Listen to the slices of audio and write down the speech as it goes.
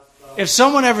if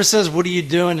someone ever says, "What are you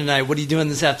doing tonight? What are you doing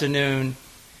this afternoon?"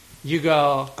 You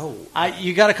go,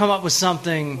 you got to come up with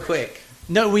something quick.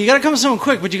 No, well, you got to come up with something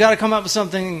quick, but you got to come up with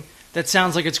something that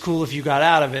sounds like it's cool if you got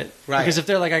out of it. Right. Because if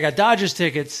they're like, "I got Dodgers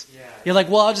tickets," you're like,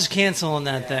 "Well, I'll just cancel on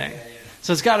that thing."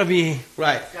 So it's got to be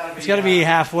right. It's got to be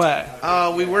halfway.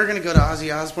 Oh, we were going to go to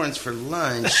Ozzy Osbourne's for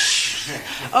lunch.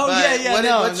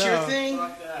 What's your thing?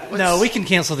 No, we can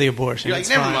cancel the abortion. You're like,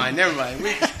 never mind.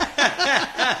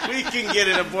 We can get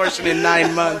an abortion in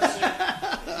 9 months.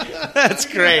 That's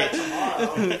great.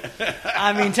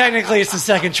 I mean, technically it's the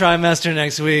second trimester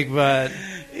next week, but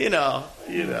you know.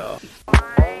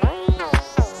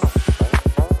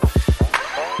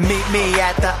 Meet me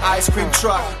at the ice cream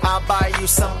truck. I'll buy you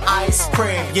some ice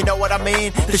cream. You know what I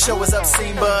mean? The show is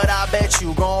obscene, but I bet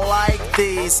you gon' like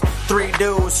these three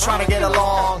dudes trying to get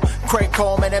along. Craig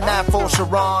Coleman and Matt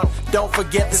Sharon. Don't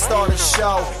forget to start the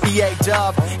show. EA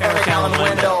Dub, Eric Allen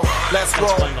Window. Let's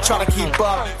roll. Trying to keep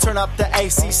up. Turn up the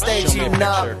AC stage, eating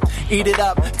up. Eat it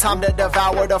up. Time to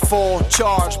devour the full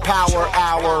charge power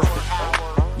hour.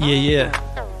 Yeah.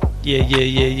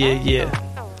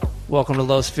 Welcome to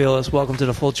Los Feliz. Welcome to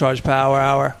the Full Charge Power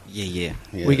Hour. Yeah.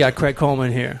 We got Craig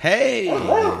Coleman here. Hey.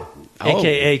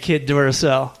 AKA Kid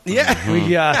Duracell. Yeah.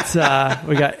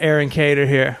 We got Aron Kader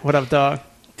here. What up, dog?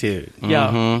 Dude.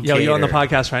 Yo, you're on the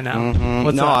podcast right now.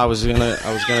 What's up? I was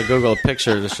gonna Google a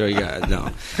picture to show you guys. No.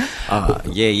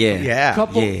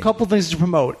 Couple things to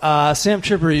promote. Sam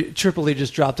Tripoli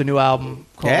just dropped a new album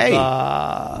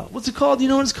called what's it called? You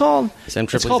know what it's called? Sam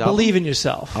It's Tripoli's called album? Believe in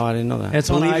Yourself. Oh, I didn't know that. It's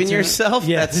Believe on in iTunes. Yourself?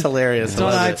 Yeah, That's hilarious. It's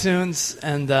on iTunes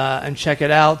and check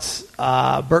it out.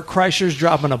 Bert Kreischer's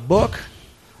dropping a book.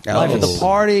 Life of the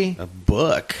Party. A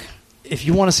book. If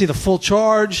you want to see the full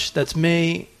charge, that's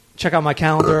me. Check out my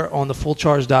calendar on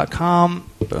thefullcharge.com.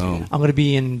 Boom. I'm going to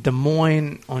be in Des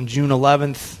Moines on June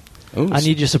 11th. Ooh. I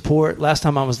need your support. Last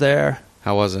time I was there,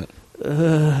 How was it?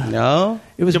 No?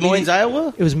 it was Des Moines,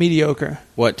 Iowa? It was mediocre.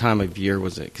 What time of year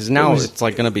was it? Because now it's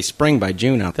like going to be spring by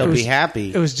June out there. They'll be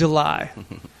happy. It was July. It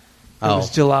was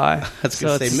Oh. July. I was So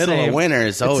going to it's say, the middle same- of winter is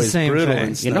it's the always same brutal. thing. in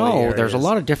You snowy know, there's a areas.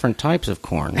 lot of different types of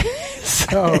corn.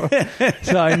 So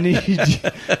I need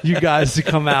you guys to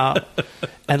come out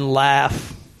and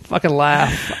laugh. Fucking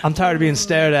laugh. I'm tired of being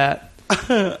stared at.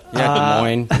 Yeah, Des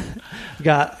Moines.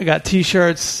 I got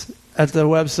T-shirts at the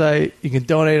website. You can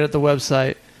donate at the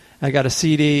website. I got a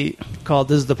CD called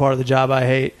 "This Is the Part of the Job I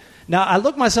Hate." Now I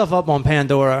look myself up on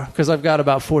Pandora because I've got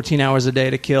about 14 hours a day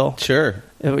to kill. Sure.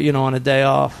 On a day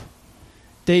off.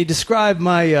 They describe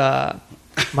my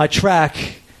my track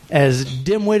as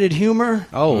dim-witted humor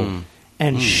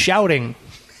and shouting.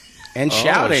 And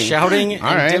shouting. Shouting All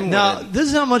and right. dim-witted. Now, this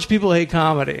is how much people hate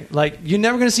comedy. Like, you're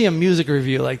never going to see a music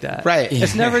review like that. Right.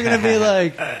 It's never going to be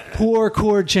like poor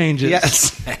chord changes.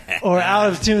 Yes. Or out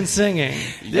of tune singing.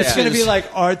 It's going to be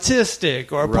like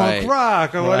artistic or Right. punk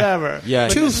rock or whatever. Yeah.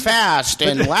 Too fast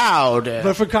and loud.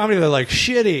 But for comedy, they're like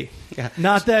shitty. Yeah.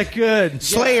 Not that good.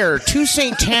 Slayer, too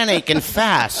satanic and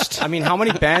fast. I mean, how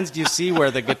many bands do you see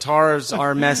where the guitars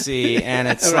are messy and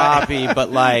it's sloppy,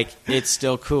 but like it's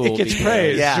still cool? It gets because-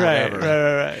 praised. Yeah,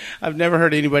 right. I've never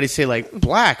heard anybody say, like,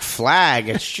 Black Flag.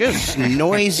 It's just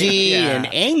noisy and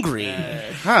angry.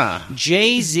 Huh.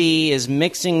 Jay-Z is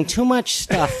mixing too much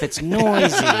stuff. It's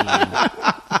noisy.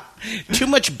 Too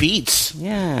much beats.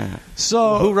 Yeah.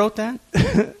 So, Who wrote that?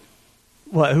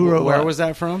 what? Who wrote Where what? was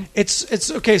that from? It's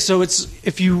okay. So it's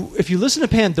if you listen to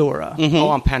Pandora, Oh,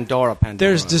 on Pandora.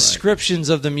 there's right. descriptions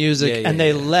of the music, Yeah, and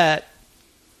they let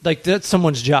that's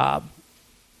someone's job.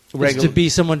 Is to be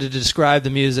someone to describe the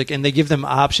music, and they give them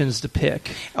options to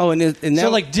pick. Oh, and that, So,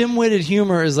 like, dim-witted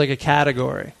humor is like a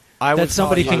category that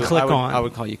somebody can click on. I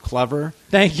would call you clever.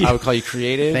 Thank you. I would call you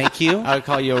creative. Thank you. I would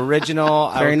call you original.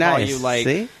 I Very would call nice. you like,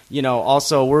 See?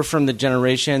 also we're from the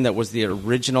generation that was the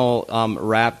original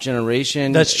rap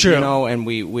generation. That's true. And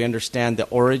we understand the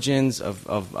origins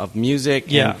of music.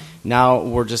 Yeah. And now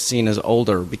we're just seen as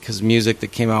older because music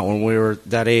that came out when we were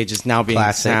that age is now being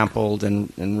Classic. sampled and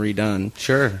redone.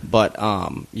 Sure. But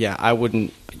I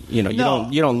wouldn't. You No.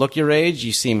 don't look your age.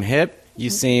 You seem hip. You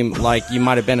seem like you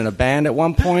might have been in a band at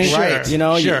one point. Sure.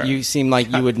 Sure. You seem like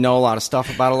you would know a lot of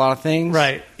stuff about a lot of things.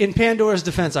 Right. In Pandora's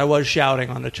defense, I was shouting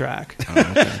on the track.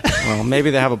 Well, maybe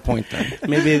they have a point then.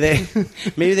 maybe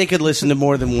they could listen to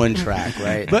more than one track,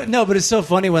 right? But it's so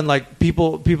funny when like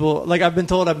people like I've been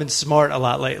told I've been smart a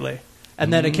lot lately,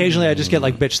 and then occasionally I just get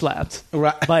like bitch slapped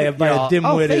Right. by a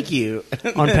dim-witted thank you.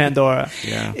 on Pandora.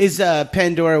 Yeah. Is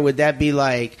Pandora, would that be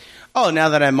like, oh, now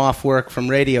that I'm off work from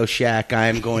Radio Shack,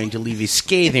 I'm going to leave a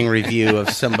scathing review of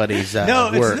somebody's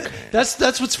No, work? that's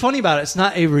what's funny about it. It's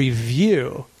not a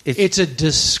review. It's a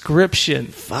description.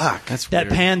 Fuck, that's that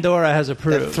weird. Pandora has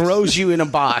approved. That throws you in a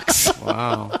box.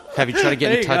 Wow. Have you tried to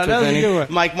get in touch That with was a any? good one.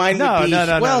 Mike, mine would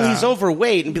be, he's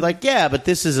overweight, and be like, yeah, but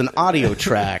this is an audio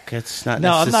track. It's not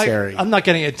necessary. I'm not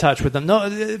getting in touch with them.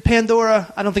 No,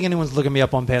 Pandora, I don't think anyone's looking me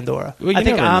up on Pandora. Well, I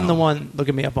think never I'm know. the one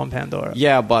looking me up on Pandora.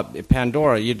 Yeah, but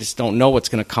Pandora, you just don't know what's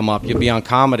going to come up. You'll be on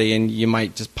comedy, and you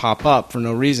might just pop up for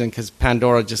no reason because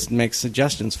Pandora just makes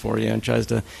suggestions for you and tries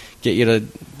to get you to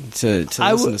listen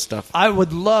to stuff. I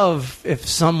would love if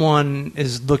someone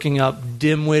is looking up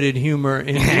dim-witted humor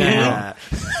in general.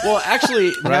 Well,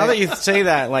 actually, now that you say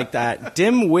that like that,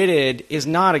 dim-witted is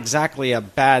not exactly a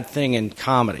bad thing in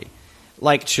comedy.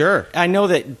 Like, sure, I know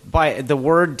that by the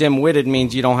word dim-witted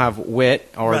means you don't have wit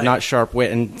or not sharp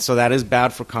wit, and so that is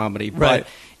bad for comedy. But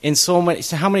in so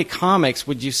how many comics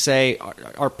would you say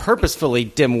are purposefully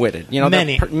dim-witted? You know,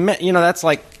 many. That's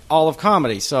like all of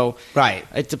comedy. So right,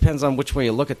 it depends on which way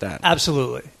you look at that.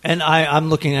 Absolutely, and I'm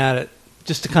looking at it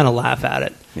just to kind of laugh at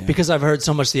it because I've heard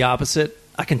so much the opposite.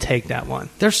 I can take that one.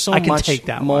 There's so much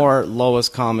more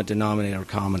lowest common denominator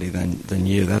comedy than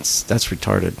you. That's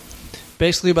retarded.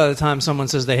 Basically, by the time someone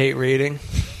says they hate reading,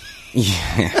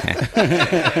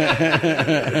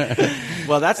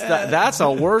 well, that's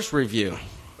a worse review.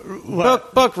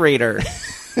 Book reader.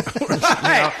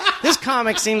 This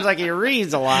comic seems like he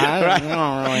reads a lot. Right.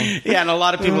 Really. Yeah, and a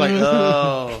lot of people are like,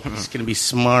 oh, he's going to be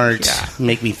smart,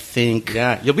 make me think.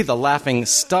 Yeah, you'll be the laughing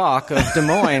stock of Des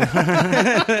Moines.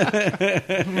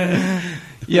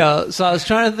 Yeah, so I was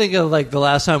trying to think of like the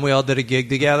last time we all did a gig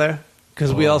together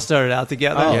because we all started out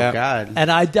together. Oh, God. And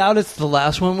I doubt it's the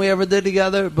last one we ever did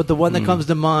together, but the one that comes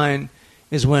to mind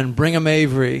is when Brigham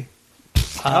Avery.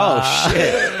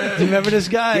 Shit. Do you remember this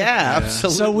guy? Yeah,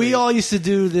 absolutely. So we all used to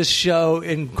do this show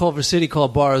in Culver City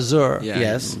called Bar Azur. Yeah,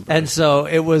 yes. And so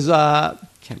it was, I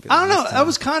Can't be don't know, last that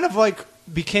was kind of like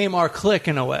became our clique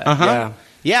in a way. Uh-huh.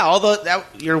 Yeah, although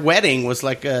your wedding was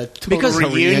like a total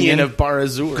reunion of Bar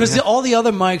Azur. Because all the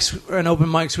other mics and open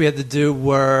mics we had to do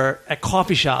were at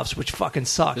coffee shops, which fucking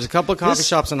sucked. There's a couple of coffee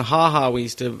shops in HaHa we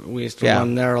used to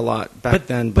run there a lot back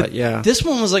then. But yeah, this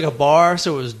one was like a bar,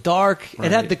 so it was dark. Right.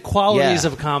 It had the qualities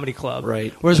of a comedy club.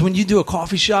 Right. Whereas when you do a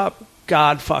coffee shop,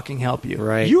 God fucking help you.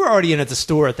 Right. You were already in at the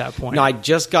store at that point. No, I'd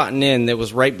just gotten in. It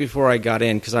was right before I got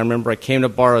in because I remember I came to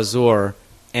Bar Azur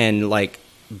and like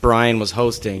Brian was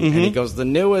hosting, and he goes, "The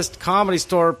newest comedy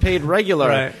store paid regular,"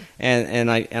 Right.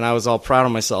 and I was all proud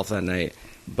of myself that night.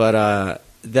 But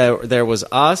there was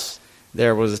us,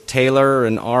 there was Taylor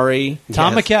and Ari,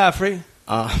 Tom McCaffrey,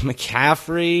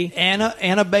 McCaffrey, Anna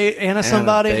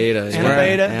somebody, Beta, Anna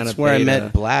Beta. That's where I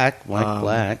met Mike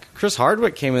Black. Chris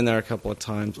Hardwick came in there a couple of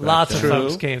times. Lots of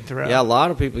folks came through. Yeah, a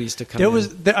lot of people used to come. I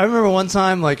remember one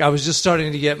time, like I was just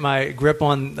starting to get my grip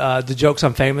on the jokes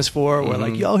I'm famous for. Where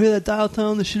like, y'all hear that dial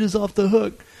tone? The shit is off the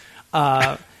hook.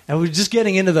 And we were just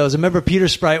getting into those. I remember Peter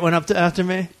Sprite went up after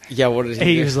me. Yeah, what did he do?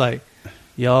 He was like,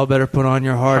 "Y'all better put on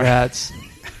your hard hats."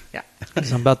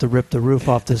 Because I'm about to rip the roof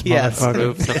off this motherfucker. The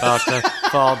roof's about to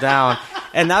fall down.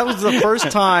 And that was the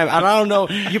first time. And I don't know.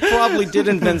 You probably did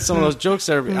invent some of those jokes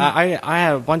there. I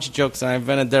have a bunch of jokes that I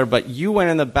invented there, but you went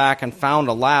in the back and found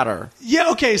a ladder. Yeah.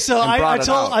 Okay. So I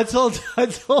told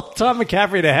Tom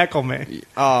McCaffrey to heckle me.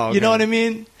 Oh, okay. You know what I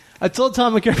mean? I told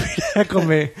Tom McCaffrey to heckle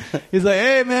me. He's like,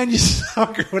 "Hey man, you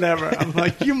suck," or whatever. I'm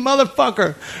like, "You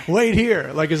motherfucker, wait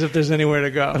here," like as if there's anywhere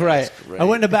to go. Right. I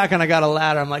went in the back and I got a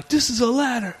ladder. I'm like, "This is a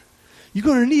ladder. You're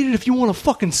going to need it if you want to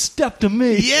fucking step to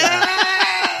me."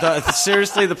 Yeah!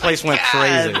 Seriously, the place went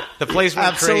crazy. The place went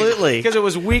Absolutely. Because it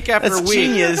was week after week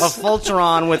genius. of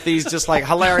Fulcheron with these just like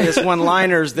hilarious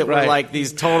one-liners that were like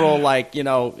these total like,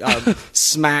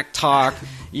 smack talk.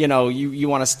 You know, you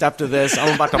want to step to this.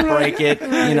 I'm about to break it.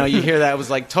 You know, you hear that. It was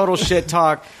like total shit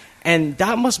talk. And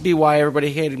that must be why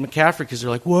everybody hated McCaffrey, because they're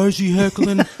like, why is he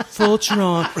heckling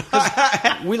Fulcheron?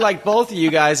 We like both of you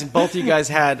guys, and both of you guys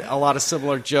had a lot of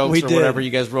similar jokes whatever.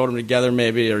 You guys wrote them together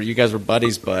maybe, or you guys were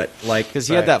buddies. But, like, because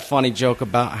he had that funny joke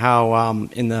about how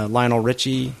in the Lionel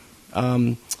Richie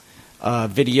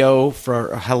video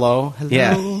for Hello,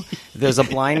 there's a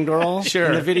blind girl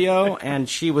in the video, and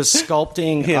she was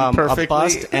sculpting a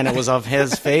bust, and it was of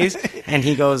his face. And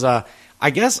he goes, I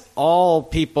guess all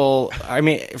people,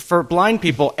 for blind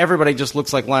people, everybody just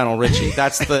looks like Lionel Richie.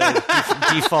 That's the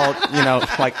default,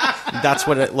 like, that's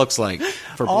what it looks like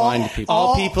for blind people.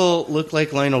 All people look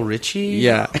like Lionel Richie?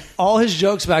 Yeah. All his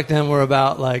jokes back then were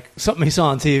about, like, something he saw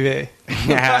on TV.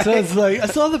 Yeah. So it's like, I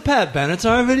saw the Pat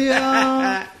Benatar video,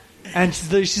 and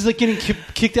she's like getting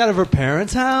kicked out of her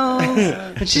parents' house,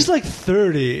 and she's like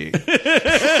 30. That's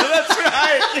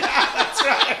right. Yeah, that's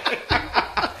right.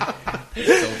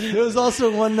 There was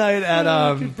also one night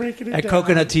at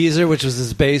Coconut Teaser, which was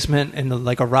his basement in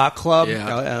a rock club,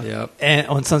 and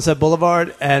on Sunset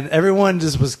Boulevard, and everyone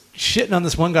just was shitting on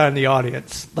this one guy in the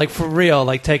audience, like for real,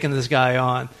 like taking this guy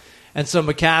on. And so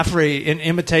McCaffrey, in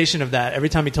imitation of that, every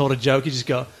time he told a joke, he'd just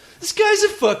go, "This guy's a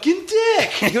fucking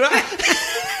dick."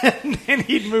 And then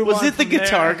he'd move on. Was it the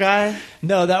guitar guy?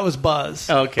 No, that was Buzz.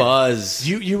 Okay. Buzz.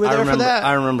 You were there for that?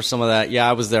 I remember some of that. Yeah,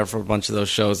 I was there for a bunch of those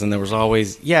shows, and there was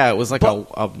always... Yeah, it was like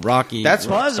a rocky... That's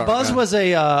Buzz. Buzz was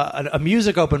a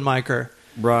music open micer.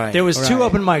 Right. There was two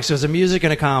open mics. There was a music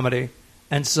and a comedy.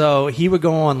 And so he would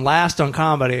go on last on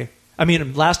comedy. I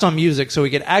mean, last on music, so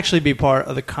he could actually be part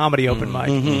of the comedy open mic.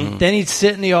 Mm-hmm. Then he'd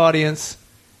sit in the audience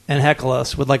and heckle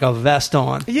us with like a vest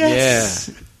on. Yes.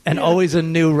 Yeah. And always a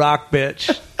new rock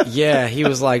bitch. Yeah, he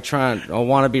was like trying a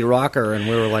wannabe rocker, and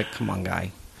we were like, "Come on,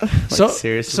 guy." So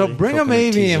seriously, so Brigham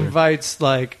Avey invites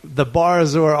like the Bar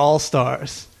Azor All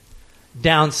Stars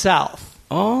down south.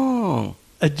 Oh,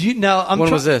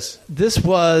 when was this? This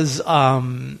was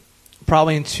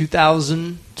probably in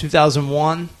 2000,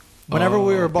 2001. Whenever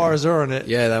we were Bar Azor in it,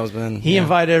 yeah, that was when he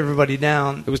invited everybody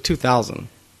down. It was 2000,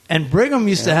 and Brigham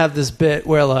used to have this bit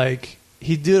where like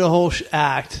he'd do the whole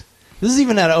act. This is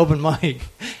even at an open mic.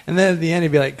 And then at the end,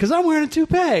 he'd be like, "Because I'm wearing a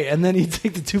toupee." And then he'd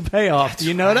take the toupee off. Do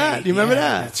you know that? Do you remember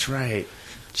that? That's right.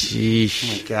 Jeez.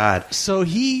 Oh, my God. So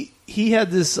he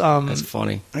had this... that's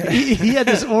funny. He had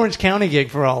this Orange County gig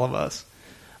for all of us.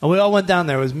 And we all went down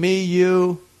there. It was me,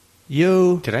 you.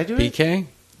 Did I do it? BK?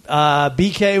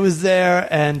 BK was there,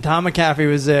 and Tom McCaffrey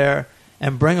was there,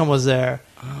 and Brigham was there.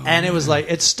 Oh, and it was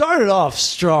like... It started off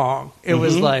strong. It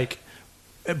was like...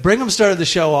 Brigham started the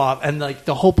show off, and like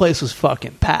the whole place was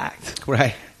fucking packed.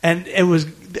 Right. And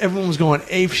everyone was going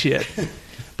ape shit.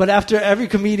 But after every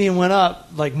comedian went up,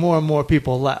 like more and more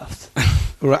people left.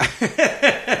 Right.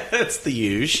 That's the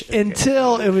usual.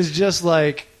 Until it was just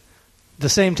like the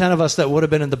same 10 of us that would have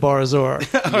been in the Bar Azor.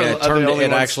 Yeah,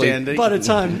 by the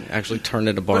time actually turned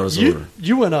into Bar Azor.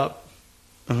 You went up.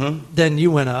 Then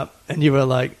you went up, and you were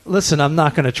like, "Listen, I'm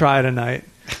not going to try tonight."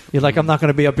 You're like, "I'm not going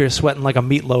to be up here sweating like a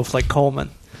meatloaf like Coleman."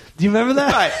 Do you remember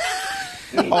that?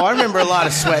 Right. Oh, I remember a lot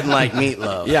of sweating like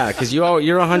meatloaf. Yeah, because you're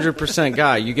 100%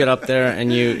 guy. You get up there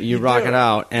and you rock it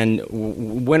out, and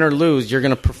win or lose, you're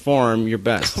going to perform your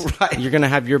best. Right. You're going to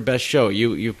have your best show.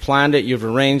 You've planned it, you've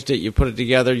arranged it, you put it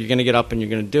together. You're going to get up and you're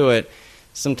going to do it.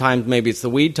 Sometimes maybe it's the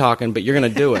weed talking, but you're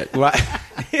going to do it. Right.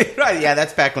 Right. Yeah,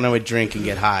 that's back when I would drink and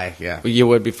get high. Yeah. You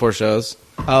would before shows.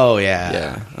 Oh yeah.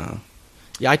 Yeah. Oh.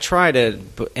 Yeah, I tried it,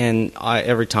 and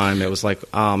every time it was like,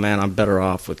 "Oh man, I'm better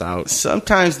off without."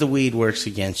 Sometimes the weed works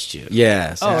against you.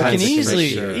 Yeah, it can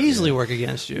easily work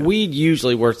against you. Weed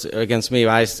usually works against me.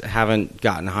 I haven't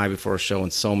gotten high before a show in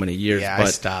so many years. Yeah, but,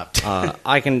 I stopped.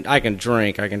 I can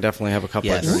drink. I can definitely have a couple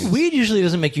of drinks. Weed usually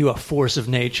doesn't make you a force of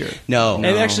nature. No,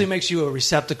 it actually makes you a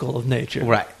receptacle of nature.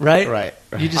 Right.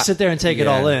 You just sit there and take it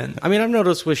all in. I mean, I've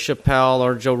noticed with Chappelle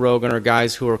or Joe Rogan or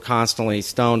guys who are constantly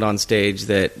stoned on stage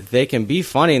that they can be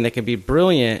funny and they can be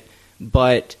brilliant,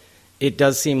 but it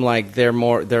does seem like they're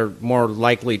more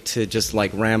likely to just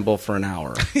like ramble for an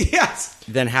hour. Yes.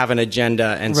 Than have an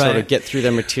agenda and sort of get through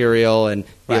their material and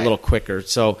be a little quicker.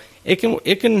 So it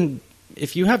can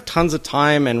if you have tons of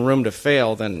time and room to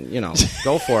fail, then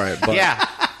go for it. But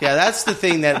Yeah, that's the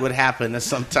thing that would happen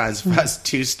sometimes if I was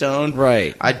too stoned.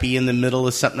 Right. I'd be in the middle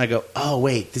of something. I go, "Oh,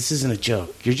 wait, this isn't a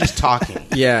joke. You're just talking."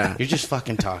 Yeah. You're just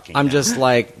fucking talking. I'm just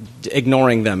like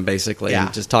ignoring them, basically,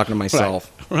 and just talking to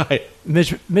myself. Right.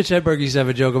 Mitch Hedberg used to have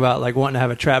a joke about like wanting to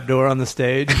have a trap door on the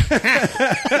stage.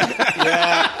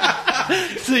 Yeah.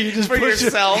 So you just for push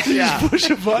yourself, just push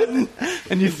a button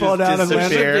and you fall down and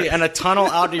land. And a tunnel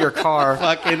out to your car.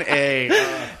 Fucking A.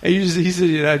 And he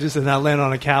said, just and I land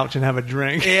on a couch and have a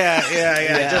drink.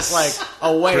 Yeah. Just like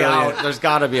a way out. There's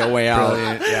got to be a way out.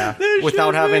 Brilliant. Yeah.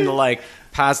 Without having to like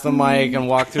pass the mic and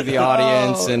walk through the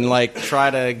audience and like try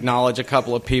to acknowledge a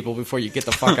couple of people before you get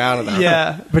the fuck out of there.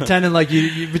 Yeah, pretending like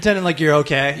you're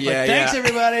okay. Yeah, like, thanks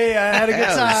everybody, I had a good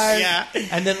time. Yeah.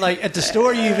 And then like at the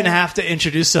store, you even have to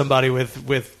introduce somebody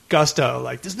with gusto.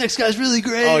 Like, this next guy's really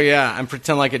great. Oh yeah, and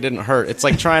pretend like it didn't hurt. It's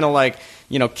like trying to like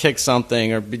kick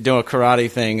something or do a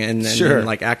karate thing and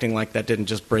like acting like that didn't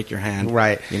just break your hand.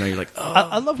 Right. You're like, oh.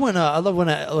 I love when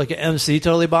like an MC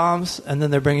totally bombs and then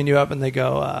they're bringing you up and they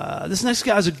go, this next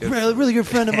guy's a really good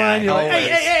friend of mine. You're like,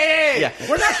 hey. Yeah.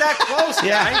 We're not that close,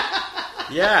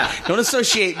 guy. Yeah. Don't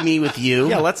associate me with you.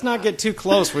 Yeah, let's not get too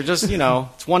close. We're just,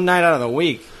 it's one night out of the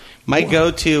week. My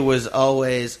go-to was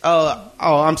always,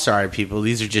 I'm sorry, people.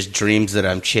 These are just dreams that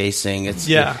I'm chasing. And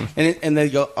they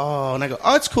go, and I go,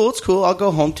 it's cool. I'll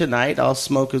go home tonight. I'll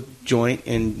smoke a joint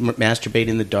and masturbate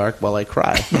in the dark while I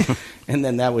cry. And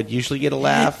then that would usually get a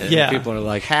laugh. Yeah. People are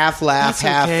like, half laugh,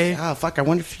 half. Okay. Oh, fuck, I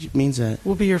wonder if it means that.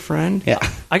 We'll be your friend. Yeah.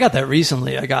 I got that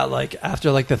recently. I got like,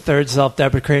 after like the third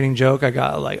self-deprecating joke, I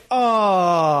got like,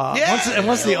 oh. Yeah.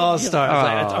 Once the all starts,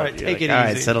 like, all right, take it easy. All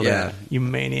right, settle down. You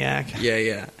maniac.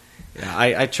 Yeah.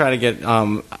 I try to get,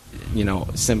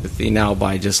 sympathy now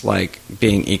by just like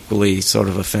being equally sort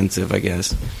of offensive, I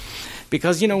guess.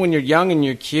 Because, when you're young and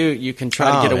you're cute, you can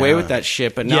try to get away with that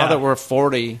shit. But now that we're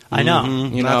 40, I know.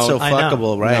 Not so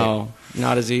fuckable, right? No,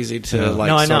 not as easy to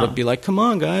sort of be like, come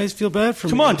on, guys, feel bad for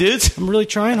me. Come on, dudes. I'm really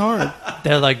trying hard.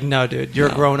 They're like, no, dude, you're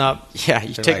grown up. Yeah,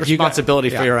 you take responsibility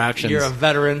for your actions. You're a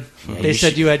veteran. They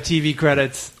said you had TV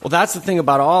credits. Well, that's the thing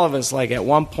about all of us. Like, at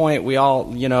one point, we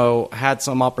all, had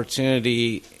some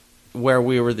opportunity where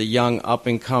we were the young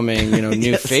up-and-coming,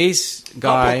 new face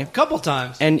guy. Couple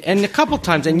times. And a couple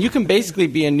times. And you can basically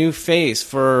be a new face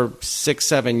for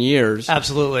 6-7 years.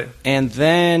 Absolutely. And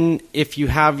then if you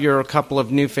have your couple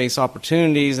of new face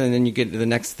opportunities and then you get to the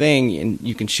next thing and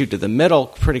you can shoot to the middle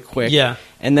pretty quick. Yeah.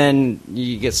 And then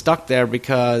you get stuck there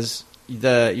because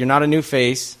you're not a new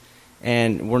face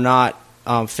and we're not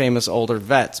famous older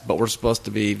vets, but we're supposed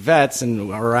to be vets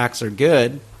and our acts are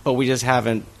good, but we just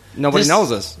haven't. Nobody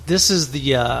knows us. This is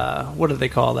the, what do they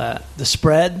call that? The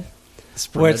spread?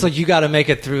 Where it's like you got to make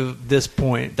it through this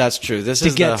point. That's true. This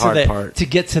is the hard part. To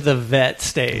get to the vet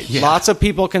stage. Yeah. Lots of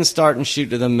people can start and shoot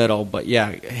to the middle, but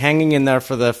hanging in there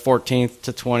for the 14th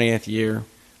to 20th year.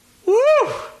 Woo!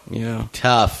 Yeah.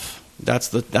 Tough. That's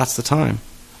the time.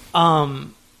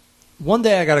 One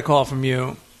day I got a call from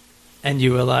you, and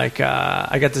you were like,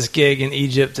 I got this gig in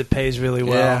Egypt that pays really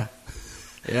well.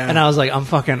 Yeah. And I was like,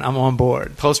 I'm on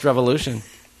board. Post-revolution.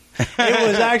 It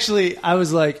was actually, I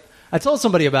was like, I told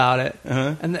somebody about it,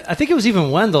 and I think it was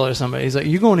even Wendell or somebody. He's like,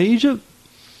 you going to Egypt?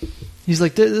 He's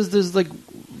like, there's like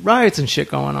riots and shit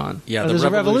going on. Yeah, there's a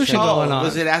revolution going on.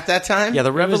 Was it at that time? Yeah,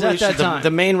 the revolution, at that time.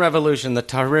 The main revolution, the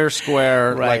Tahrir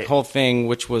Square, like whole thing,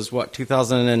 which was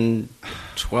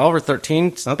 2012 or 13.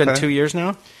 It's been 2 years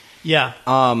now. Yeah.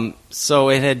 So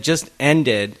it had just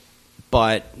ended,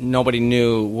 but nobody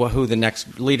knew who the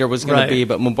next leader was going to be.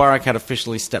 But Mubarak had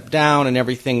officially stepped down, and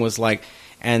everything was like.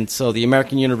 And so the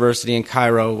American University in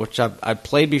Cairo, which I've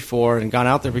played before and gone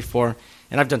out there before,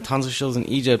 and I've done tons of shows in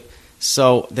Egypt.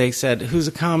 So they said, "Who's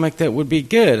a comic that would be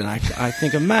good?" And I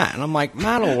think of Matt, and I'm like,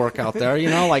 Matt will work out there,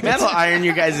 like Matt will iron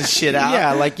you guys' shit out.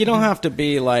 Yeah, like you don't have to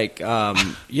be like, you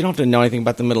don't have to know anything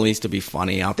about the Middle East to be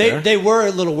funny out there. They were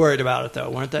a little worried about it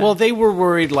though, weren't they? Well, they were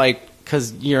worried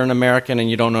because you're an American and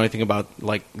you don't know anything about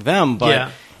them,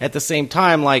 but at the same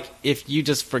time, if you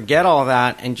just forget all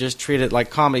that and just treat it like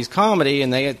comedy's comedy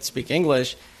and they speak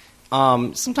English,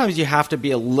 sometimes you have to be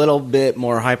a little bit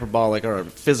more hyperbolic or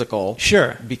physical.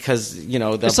 Sure. Because,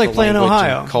 it's like playing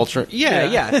Ohio. Culture.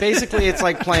 Yeah. Basically, it's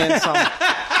like playing some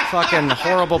fucking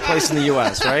horrible place in the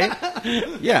U.S., right?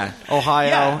 Yeah.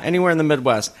 Ohio, anywhere in the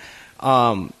Midwest.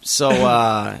 I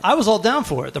was all down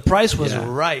for it. The price was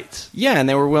right. Yeah, and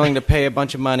they were willing to pay a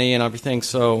bunch of money and everything,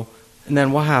 so... And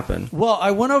then what happened? Well, I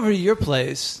went over to your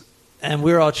place, and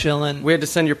we were all chilling. We had to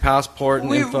send your passport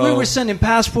and info. We were sending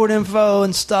passport info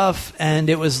and stuff, and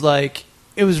it was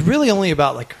really only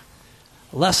about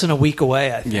less than a week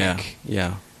away, I think.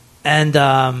 Yeah. And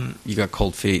you got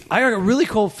cold feet. I got really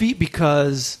cold feet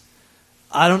because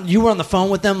you were on the phone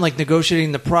with them,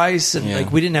 negotiating the price, and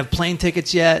we didn't have plane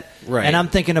tickets yet. Right. And I'm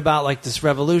thinking about this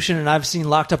revolution, and I've seen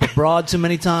Locked Up Abroad too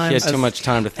many times. You had too much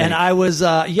time to think. And I was,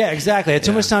 exactly. I had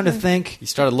too much time to think. You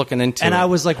started looking into it. And I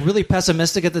was really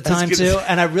pessimistic at the time too.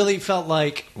 And I really felt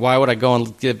like, why would I go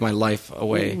and give my life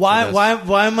away? Why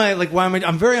am I?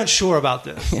 I'm very unsure about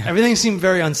this. Yeah. Everything seemed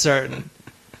very uncertain.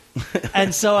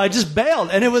 And so I just bailed,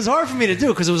 and it was hard for me to do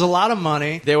because it was a lot of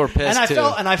money. They were pissed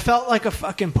and I felt like a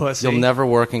fucking pussy. You'll never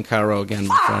work in Cairo again,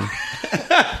 my friend.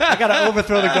 I got to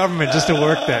overthrow the government just to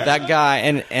work there. That guy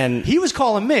and he was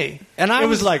calling me, and I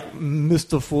was like,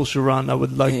 "Mr. Fulcheron, I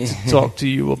would like to talk to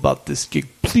you about this gig.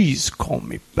 Please call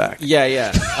me back."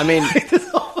 Yeah. I mean,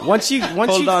 once you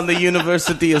hold on, the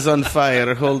university is on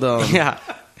fire. Hold on. Yeah,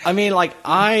 I mean,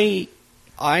 I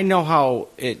know how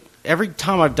it. Every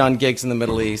time I've done gigs in the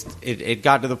Middle East, it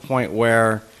got to the point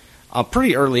where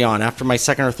pretty early on, after my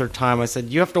second or third time, I said,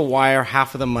 you have to wire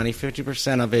half of the money,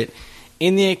 50% of it,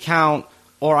 in the account,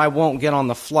 or I won't get on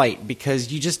the flight,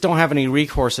 because you just don't have any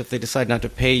recourse if they decide not to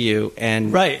pay you.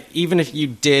 And even if you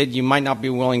did, you might not be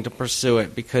willing to pursue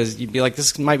it, because you'd be like,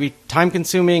 this might be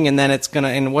time-consuming, and then it's going to,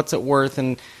 and what's it worth?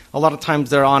 And a lot of times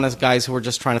they're honest guys who are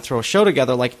just trying to throw a show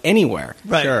together, like anywhere.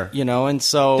 Right. Sure. You know, and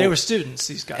so they were students,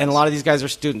 these guys. And a lot of these guys are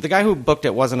students. The guy who booked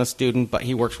it wasn't a student, but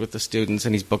he works with the students,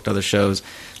 and he's booked other shows.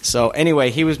 So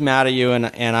anyway, he was mad at you, and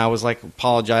I was like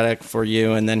apologetic for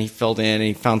you, and then he filled in, and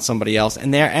he found somebody else.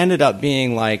 And there ended up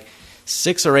being like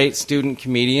 6 or 8 student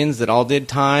comedians that all did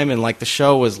time, and like the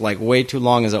show was like way too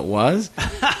long as it was.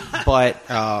 But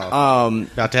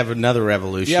about to have another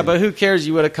revolution. Yeah, but who cares?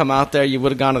 You would have come out there. You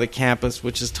would have gone to the campus,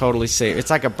 which is totally safe. It's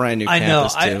like a brand new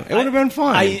campus too. It would have been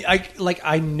fun.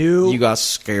 I knew you got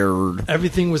scared.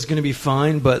 Everything was going to be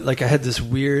fine, but like I had this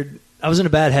weird. I was in a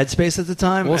bad headspace at the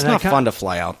time. Well, it's not fun to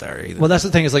fly out there either. Well, that's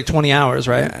the thing. It's like 20 hours,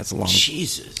 right? Yeah, it's a long.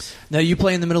 Jesus. Now you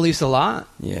play in the Middle East a lot.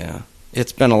 Yeah,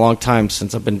 it's been a long time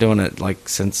since I've been doing it. Like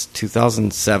since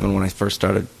 2007 when I first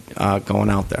started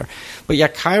going out there. But yeah,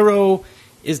 Cairo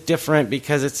is different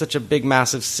because it's such a big,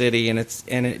 massive city, and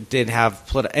it did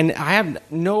have and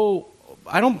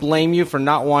I don't blame you for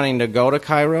not wanting to go to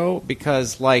Cairo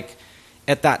because like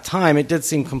at that time it did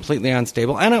seem completely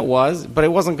unstable, and it was, but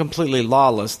it wasn't completely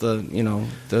lawless. The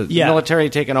military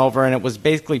had taken over, and it was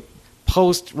basically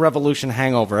post-revolution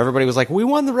hangover. Everybody was like, "We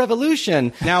won the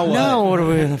revolution. Now what? Now what are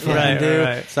we going to do?"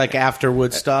 Right. It's like after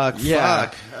Woodstock. Yeah.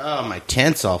 Fuck. Oh, my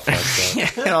tent's all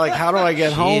fucked up. Like, how do I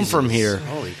get home from here?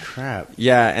 Holy crap.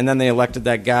 Yeah, and then they elected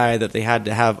that guy that they had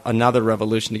to have another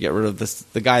revolution to get rid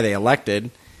of the guy they elected.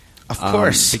 Of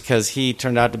course. Because he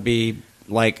turned out to be,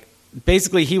 like,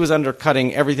 basically he was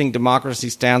undercutting everything democracy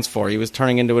stands for. He was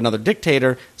turning into another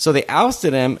dictator, so they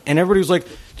ousted him, and everybody was like,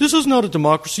 this is not a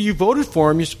democracy. You voted for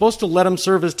him. You're supposed to let him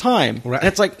serve his time. Right. And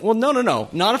it's like, well, no.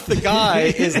 Not if the guy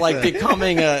is, like,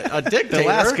 becoming a dictator. The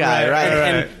last guy,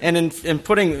 right. And in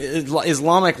putting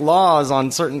Islamic laws on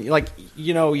certain, like,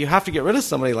 you know, you have to get rid of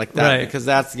somebody like that because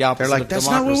that's the opposite They're like, of that's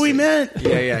democracy. not what we meant.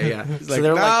 Yeah. So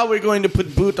they're like, we're going to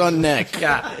put boot on neck.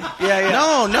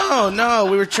 Yeah. No.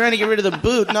 We were trying to get rid of the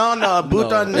boot. No,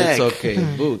 boot on neck. It's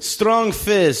okay. Boot. Strong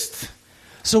fist.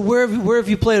 So where have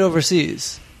you played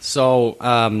overseas? So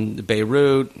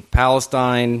Beirut,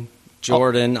 Palestine,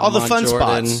 Jordan, all the fun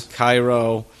Jordan, spots.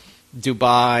 Cairo,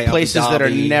 Dubai, places Abu Dhabi, that are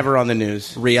never on the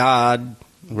news. Riyadh,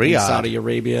 Saudi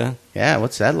Arabia. Yeah,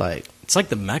 what's that like? It's like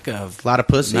the Mecca of a lot of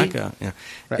pussy. Mecca, yeah,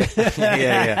 right.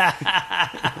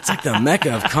 yeah. It's like the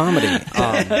Mecca of comedy.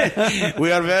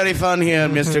 We are very fun here,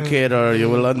 Mr. Kader. You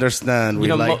will understand.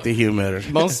 We like the humor.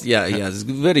 It's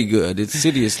very good. It's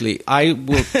seriously.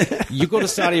 You go to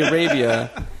Saudi Arabia,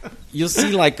 you'll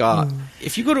see like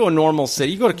if you go to a normal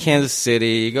city, you go to Kansas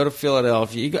City, you go to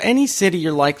Philadelphia, you go any city,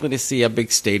 you're likely to see a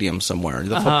big stadium somewhere,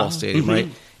 the football stadium, right?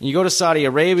 And you go to Saudi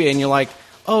Arabia, and you're like,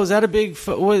 oh, is that a big?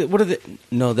 What are they?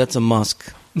 No, that's a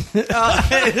mosque.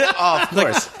 Of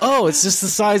course. It's just the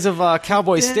size of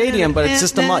Cowboy Stadium, but it's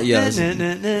just a mosque. Yes,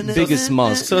 biggest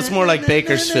mosque. So it's more like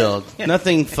Bakersfield.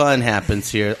 Nothing fun happens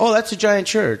here. Oh, that's a giant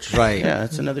church. Right. Yeah,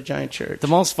 it's another giant church. The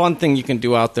most fun thing you can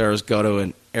do out there is go to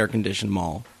an air-conditioned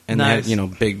mall. And nice. they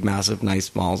have, big, massive,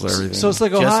 nice malls and everything. So it's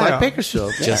like Ohio. Just like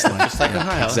Bakersfield. Just like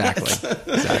Ohio. Exactly.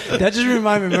 That just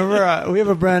reminded me. Remember, we have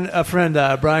a friend,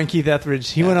 Brian Keith Etheridge.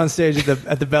 He went on stage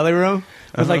at the Belly Room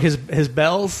with like his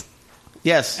bells.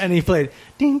 Yes. And he played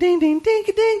ding ding ding ding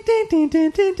ding ding ding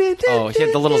ding ding ding. Oh, he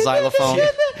had the little xylophone.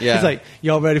 Yeah. He's like,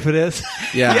 y'all ready for this?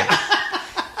 Yeah.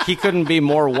 He couldn't be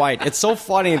more white. It's so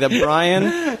funny that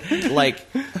Brian,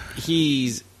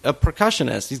 he's a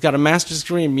percussionist. He's got a master's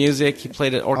degree in music. He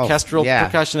played an orchestral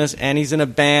percussionist, and he's in a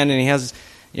band, and he has,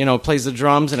 plays the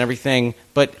drums and everything.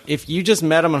 But if you just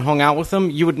met him and hung out with him,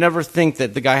 you would never think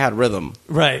that the guy had rhythm.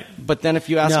 Right. But then if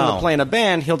you ask him to play in a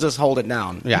band, he'll just hold it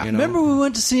down. Yeah. Remember we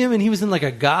went to see him, and he was in like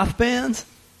a goth band?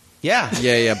 Yeah.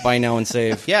 Yeah. Buy Now and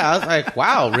Save. Yeah, I was like,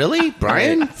 wow, really?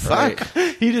 Brian? Fuck.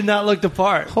 He did not look the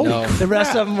part. The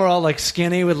rest of them were all like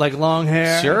skinny with like long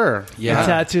hair. Sure. Yeah. And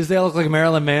tattoos. They all look like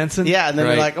Marilyn Manson. Yeah, and then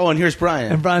they're like, oh, and here's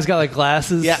Brian. And Brian's got like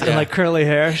glasses and like curly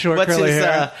hair, curly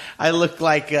hair. I look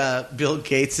like Bill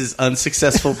Gates'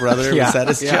 unsuccessful brother. Was that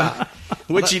his job?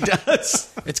 Which he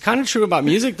does. It's kind of true about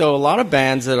music, though. A lot of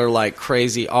bands that are like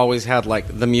crazy always had like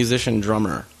the musician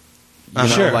drummer.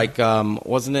 Sure. Like,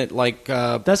 wasn't it like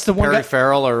that's the one Perry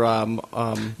Farrell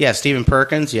or Stephen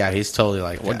Perkins? Yeah, he's totally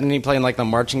like wasn't he playing like the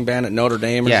marching band at Notre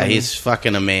Dame? Or something? He's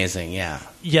fucking amazing. Yeah,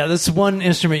 that's one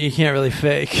instrument you can't really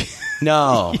fake.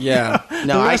 No, yeah,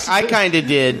 no, I kind of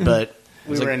did, but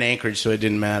we were in Anchorage, so it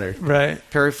didn't matter. Right.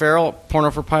 Perry Farrell,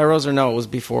 Porno for Pyros, or no? It was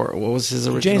before. What was his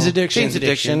original? Jane's Addiction. Jane's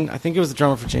Addiction. I think it was the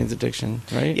drummer for Jane's Addiction,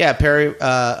 right? Yeah, Perry,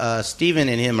 Stephen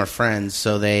and him are friends,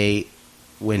 so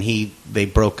when they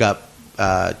broke up.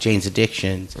 Jane's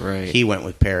Addiction. Right. He went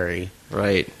with Perry.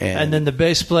 Right. And then the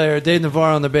bass player, Dave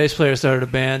Navarro, and the bass player started a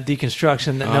band,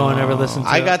 Deconstruction, that no one ever listened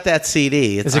to. I got that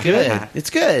CD. It's good. It's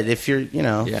good. If you're,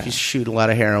 if you shoot a lot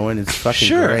of heroin, it's fucking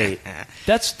great.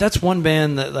 That's one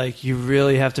band that like you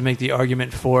really have to make the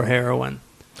argument for heroin.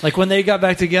 Like when they got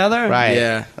back together, right?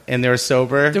 Yeah, and they were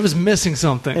sober. There was missing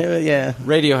something. Yeah,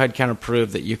 Radiohead kind of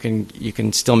proved that you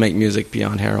can still make music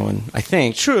beyond heroin. I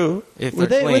think. True. If were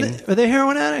they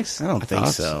heroin addicts? I don't think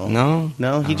so.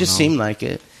 No. He just seemed like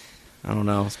it. I don't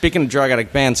know. Speaking of drug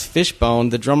addict bands, Fishbone,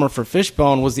 the drummer for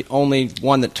Fishbone, was the only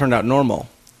one that turned out normal.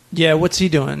 Yeah, what's he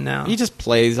doing now? He just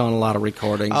plays on a lot of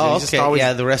recordings. Oh, okay.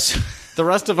 Yeah, the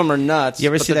rest of them are nuts. You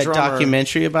ever see that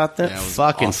documentary about them? Yeah,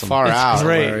 fucking awesome. Far it's out.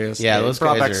 Great. Hilarious. Yeah, those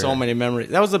brought back so many memories.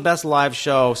 That was the best live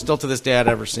show, still to this day, I'd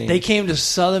ever seen. They came to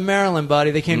Southern Maryland,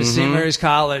 buddy. They came to St. Mary's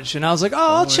College, and I was like,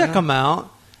 I'll check them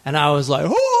out. And I was like,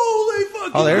 holy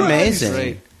fucking Oh, they're Christ. amazing.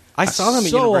 Great. I saw them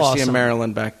at University of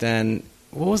Maryland back then.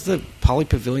 What was the Poly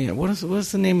Pavilion? What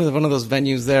was the name of one of those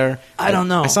venues there? I don't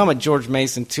know. I saw them at George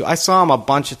Mason, too. I saw them a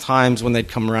bunch of times when they'd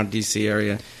come around D.C.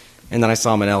 area. And then I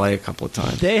saw them in L.A. a couple of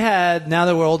times. They had, now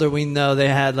that we're older, we know they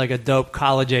had like a dope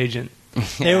college agent.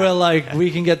 They were like,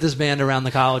 we can get this band around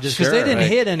the colleges because they didn't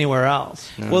hit anywhere else.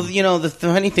 No. Well, the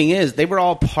funny thing is, they were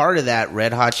all part of that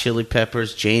Red Hot Chili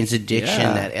Peppers, Jane's Addiction,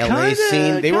 that LA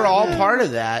scene. They were all part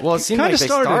of that. Well, it seemed like they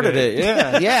started it.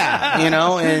 Yeah,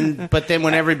 yeah. But then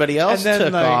when everybody else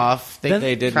took off,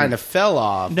 they kind of fell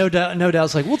off. No doubt.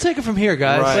 It's like, we'll take it from here,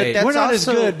 guys. Right. But we're not as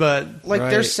good, but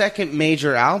their second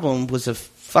major album was a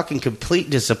fucking complete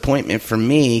disappointment for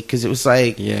me because it was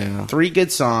like 3 good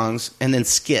songs and then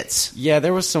skits. Yeah,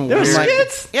 there was some weird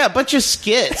skits. A bunch of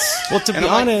skits. Well, to be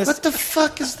honest, what the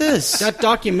fuck is this? That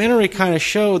documentary kind of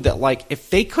showed that like if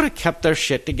they could have kept their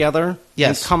shit together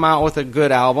and come out with a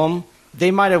good album,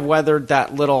 they might have weathered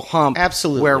that little hump.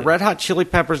 Absolutely, where Red Hot Chili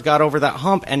Peppers got over that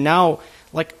hump, and now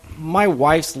like my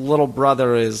wife's little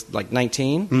brother is like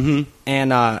 19,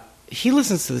 and he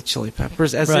listens to the Chili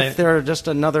Peppers as if they're just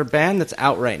another band that's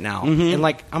out right now. And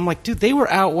like I'm like, dude, they were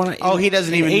out when he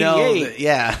doesn't even know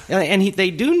that, and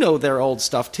they do know their old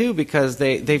stuff too because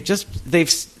they've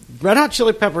Red Hot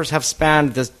Chili Peppers have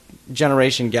spanned this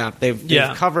generation gap.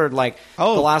 They've covered like the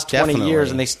last 20 years,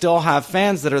 and they still have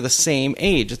fans that are the same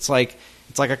age. It's like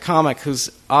a comic whose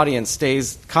audience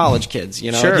stays college kids,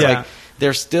 Sure. It's like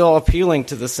they're still appealing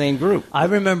to the same group. I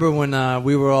remember when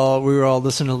we were all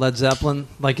listening to Led Zeppelin,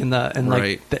 like in the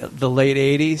late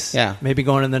 '80s, maybe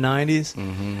going in the '90s,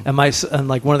 and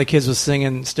like one of the kids was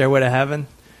singing "Stairway to Heaven,"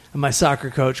 and my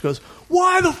soccer coach goes,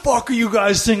 "Why the fuck are you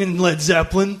guys singing Led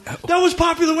Zeppelin? That was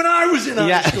popular when I was in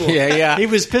high school." Yeah. He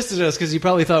was pissed at us because he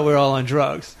probably thought we were all on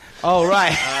drugs. Oh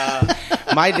right.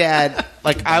 My dad,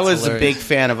 I was hilarious. A big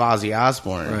fan of Ozzy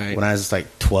Osbourne when I was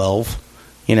like 12.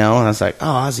 And I was like, oh,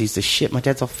 Ozzy's the shit. My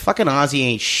dad's like, fucking Ozzy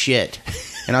ain't shit.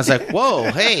 And I was like,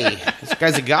 whoa, hey, this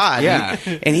guy's a god. Yeah.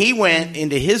 And he went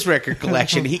into his record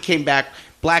collection. He came back,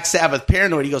 Black Sabbath,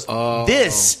 Paranoid. He goes,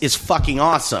 this is fucking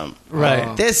awesome.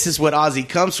 Right. This is what Ozzy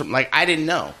comes from. Like, I didn't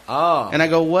know. Oh. And I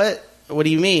go, what? What do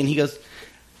you mean? He goes,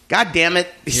 God damn it.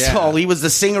 So he was the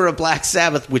singer of Black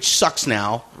Sabbath, which sucks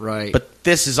now. Right. But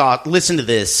this is awesome. Listen to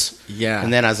this. Yeah.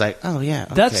 And then I was like, oh, yeah.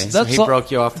 Okay. That's so he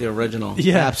broke you off the original.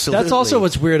 Yeah, absolutely. That's also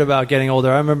what's weird about getting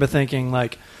older. I remember thinking,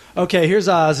 like, okay, here's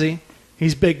Ozzy.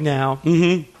 He's big now.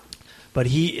 Mm-hmm. But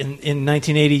in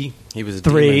 1983, he was a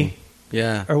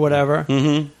demon. Or whatever.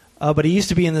 Mm-hmm. But he used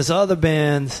to be in this other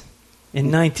band way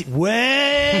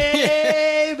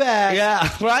back. Yeah,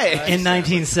 right. In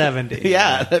 1970.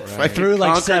 Yeah, through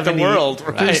like 70, the world,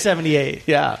 through 78.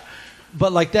 Yeah,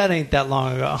 but like that ain't that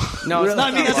long ago. No, it's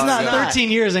not. It's not. 13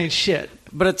 years ain't shit.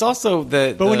 But it's also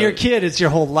But when you're a kid, it's your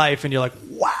whole life, and you're like,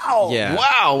 wow,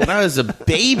 wow. When I was a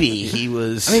baby, he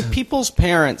was. I mean, people's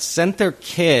parents sent their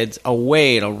kids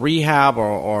away to rehab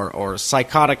or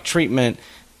psychotic treatment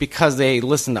because they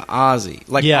listened to Ozzy.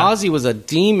 Like, Ozzy was a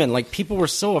demon. Like, people were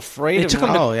so afraid of him. They took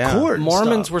him to court.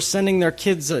 Mormons were sending their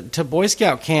kids to Boy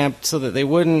Scout camp so that they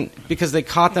wouldn't, because they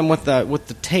caught them with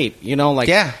the tape.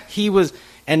 He was.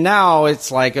 And now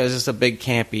it's like just a big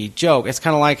campy joke. It's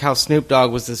kind of like how Snoop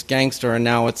Dogg was this gangster, and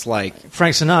now it's like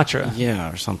Frank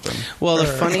Sinatra, or something. Well, or a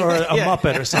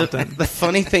Muppet or something. The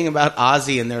funny thing about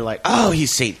Ozzy, and they're like, "Oh,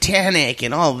 he's satanic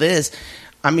and all this."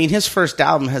 I mean, his first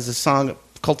album has a song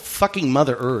called "Fucking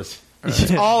Mother Earth."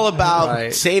 It's all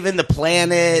about saving the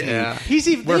planet. Yeah.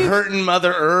 And we're hurting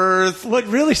Mother Earth. What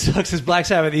really sucks is Black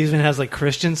Sabbath even has like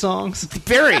Christian songs.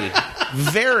 Very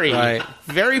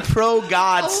pro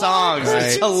God songs. Right.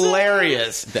 It's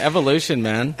hilarious. The evolution,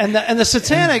 man. And the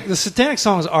satanic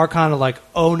songs are kind of like,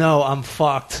 oh no, I'm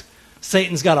fucked.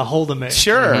 Satan's got a hold of me.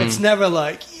 Sure. It's never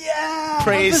like, yeah.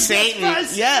 praise Satan.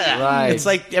 Yeah. Right. It's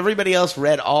like everybody else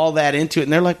read all that into it,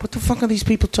 and they're like, what the fuck are these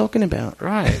people talking about?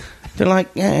 Right. They're like,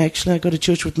 yeah, actually, I go to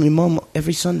church with my mom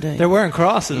every Sunday. They're wearing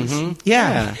crosses. Mm-hmm.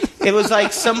 Yeah. It was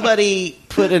like somebody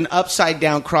put an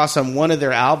upside-down cross on one of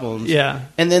their albums. Yeah.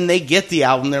 And then they get the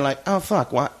album, they're like, oh,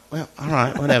 fuck, what? Well, all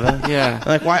right, whatever. Yeah.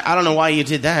 Like, why? I don't know why you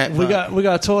did that. We got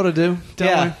a tour to do,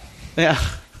 don't we? Yeah.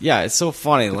 Yeah, it's so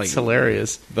funny. Like, it's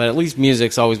hilarious. But at least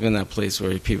music's always been that place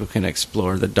where people can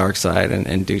explore the dark side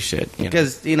and do shit.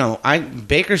 Because,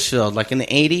 Bakersfield, like in the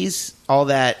 80s, all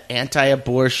that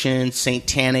anti-abortion,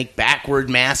 satanic, backward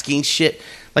masking shit,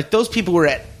 like those people were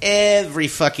at every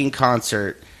fucking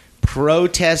concert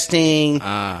protesting,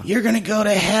 you're going to go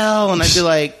to hell. And I'd be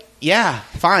like, yeah,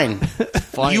 fine.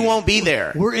 You won't be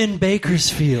there. We're in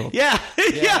Bakersfield. Yeah,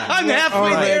 I'm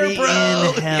halfway there,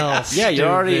 bro. In hell. Yeah, you're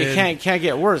already can't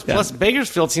get worse. Yeah. Plus,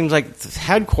 Bakersfield seems like the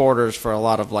headquarters for a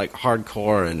lot of like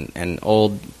hardcore and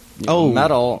old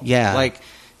metal. Yeah, like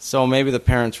so maybe the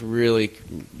parents really,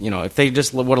 if they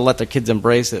just would have let their kids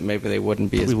embrace it, maybe they wouldn't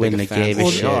be as big a fans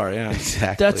as they are. Yeah,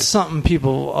 exactly. That's something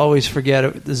people always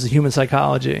forget. This is human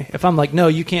psychology. If I'm like, no,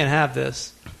 you can't have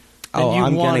this.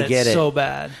 I'm going to get it so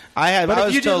bad. I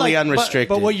was totally unrestricted.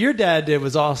 But what your dad did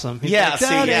was awesome. He's like,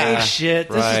 that ain't shit.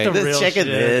 This is the real shit. Check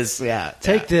this. Yeah.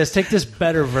 Take this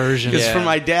better version. Because for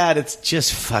my dad, it's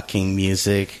just fucking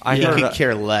music. He could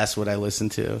care less what I listen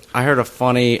to. I heard a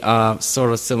funny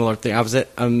sort of similar thing. I was at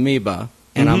Amoeba,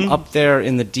 and I'm up there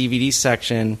in the DVD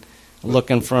section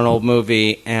looking for an old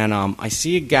movie, and I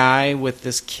see a guy with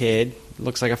this kid.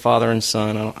 Looks like a father and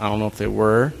son. I don't know if they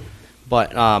were,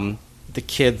 but... the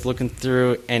kid's looking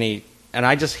through, and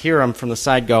I just hear him from the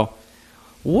side go,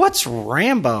 "What's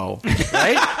Rambo?"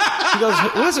 Right? He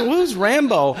goes, "Who's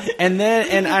Rambo?" And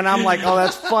then and I'm like, "Oh,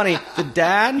 that's funny." The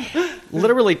dad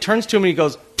literally turns to him and he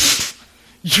goes,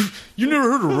 "You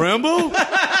never heard of Rambo?"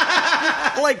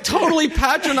 Like totally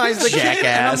patronized the jackass. Kid.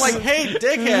 And I'm like, "Hey,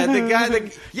 dickhead!" The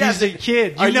guy, he's the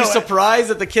kid. Are you surprised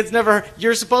that the kid's never?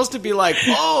 You're supposed to be like,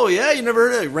 "Oh yeah, you never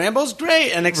heard of it. Rambo's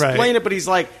great," and explain it. But he's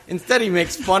like, instead he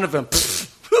makes fun of him.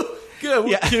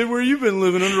 Good, kid, where you been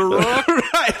living under a rock?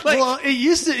 Right. Like, well, it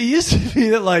used to be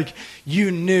that like you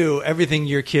knew everything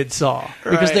your kid saw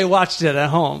because they watched it at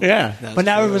home. Yeah, but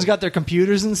now everyone's got their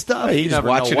computers and stuff. You just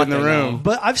watch it in the room.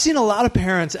 But I've seen a lot of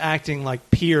parents acting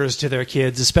like peers to their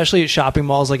kids, especially at shopping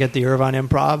malls, like at the Irvine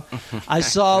Improv. I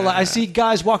see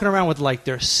guys walking around with like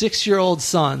their 6-year-old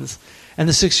sons, and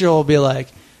the 6-year-old will be like,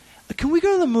 "Can we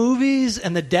go to the movies?"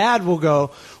 And the dad will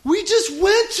go, "We just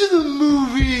went to the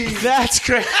movies." That's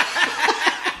great.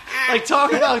 Like,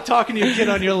 talk about talking to your kid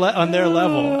on their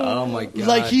level. Oh, my God.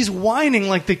 Like, he's whining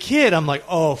like the kid. I'm like,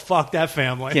 oh, fuck that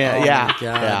family.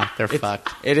 Yeah, they're fucked.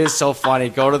 It is so funny.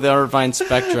 Go to the Irvine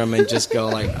Spectrum and just go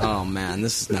like, oh, man,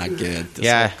 this is not good.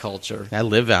 This culture. I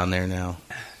live down there now.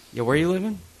 Yeah, where are you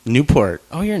living? Newport.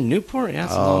 Oh, you're in Newport? Yeah,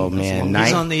 man.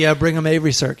 He's on the Brigham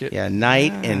Avery circuit. Yeah,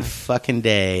 night and fucking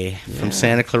day. From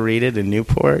Santa Clarita to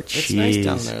Newport. It's nice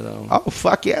down there, though. Oh,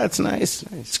 fuck yeah, it's nice.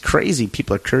 It's crazy.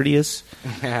 People are courteous.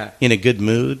 In a good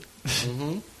mood.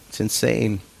 Mm-hmm. It's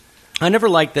insane. I never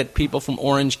liked that people from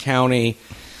Orange County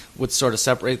would sort of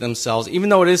separate themselves, even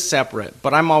though it is separate.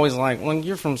 But I'm always like, well,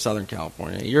 you're from Southern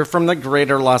California. You're from the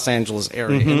greater Los Angeles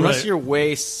area. Mm-hmm. Unless you're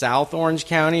way south Orange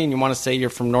County and you want to say you're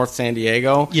from North San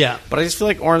Diego. Yeah. But I just feel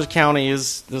like Orange County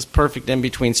is this perfect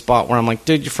in-between spot where I'm like,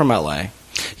 dude, you're from L.A.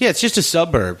 Yeah, it's just a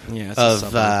suburb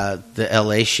of the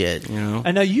L.A. shit. You know?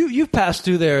 I know you passed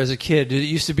through there as a kid. Did it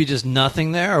used to be just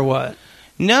nothing there or what?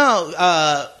 No.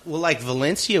 Well, like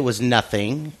Valencia was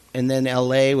nothing. And then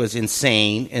L.A. was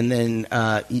insane, and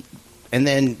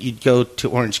then you'd go to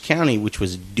Orange County, which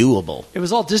was doable. It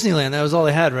was all Disneyland. That was all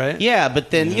they had, right? Yeah,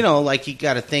 but then, you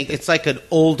got to think, it's like an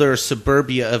older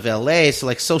suburbia of L.A., so,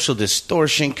 like, Social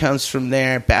Distortion comes from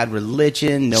there, Bad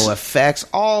Religion, No Effects,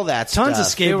 all that stuff. Tons of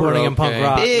skateboarding and punk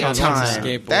rock. Big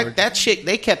time. That shit,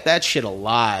 they kept that shit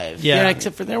alive. Yeah,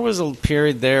 except for there was a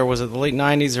period there, was it the late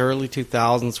 90s, early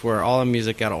 2000s, where all the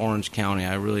music out of Orange County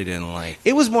I really didn't like.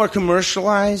 It was more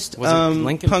commercialized. Was it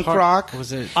Linkin punk Park? Rock?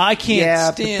 Was it? I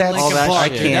can't stand Linkin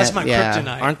Park. That's my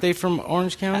kryptonite. Aren't they from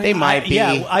Orange County? They might be.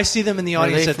 Yeah, I see them in the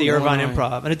audience at the Irvine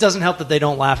Improv, and it doesn't help that they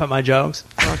don't laugh at my jokes.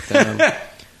 Fuck them.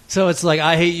 So it's like,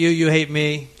 I hate you, you hate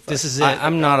me. This is it.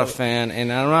 I'm not a fan,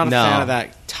 and I'm not a fan of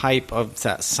that type of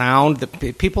that sound.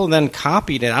 That people then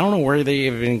copied it. I don't know where they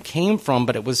even came from,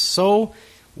 but it was so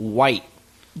white.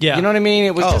 Yeah. You know what I mean?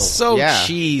 It was just so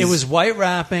cheese. It was white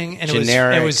rapping, and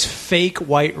it was fake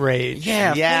white rage.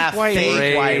 Yeah,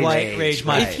 fake white rage.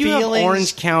 If you have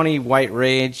Orange County white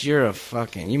rage, you're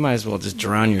you might as well just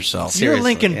drown yourself. You're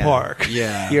Linkin Park.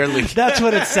 Yeah. That's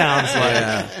what it sounds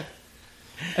like.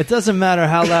 It doesn't matter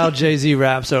how loud Jay-Z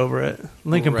raps over it.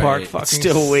 Linkin Park fucking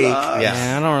still weak.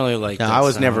 Yeah, I don't really like that. I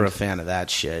was sound. never a fan of that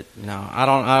shit. No, I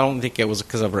don't think it was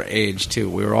because of our age too.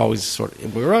 We were always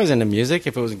into music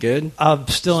if it was good. I'm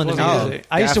still into music.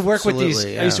 I used to work with these.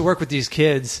 Yeah. I used to work with these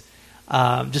kids,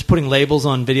 just putting labels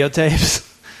on videotapes,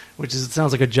 which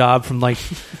sounds like a job from like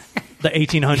the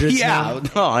 1800s. Yeah,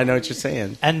 no, I know what you're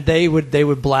saying. And they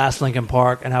would blast Linkin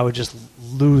Park, and I would just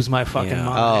lose my fucking mind.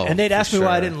 Oh, and they'd ask me why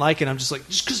I sure. didn't like it. I'm just like,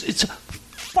 just because it's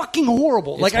fucking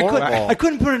horrible. It's like horrible. I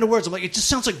couldn't put it into words. I'm like, it just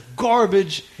sounds like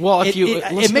garbage. Well, if you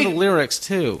listen to the lyrics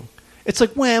too, it's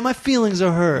like, wham, my feelings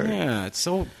are hurt. Yeah, it's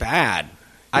so bad.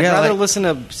 I'd rather listen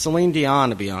to Celine Dion,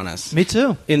 to be honest. Me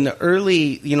too. In the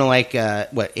early,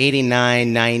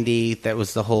 89, 90, that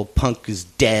was the whole punk is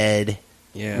dead.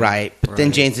 Yeah, right. But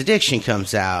then Jane's Addiction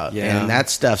comes out, and that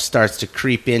stuff starts to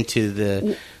creep into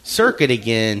the circuit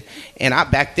again. And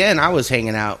back then, I was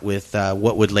hanging out with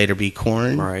what would later be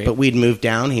Korn, but we'd moved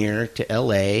down here to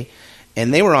L.A.,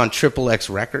 and they were on Triple X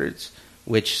Records,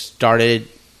 which started,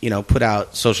 put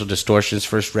out Social Distortion's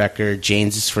first record,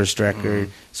 Jane's first record.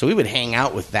 So we would hang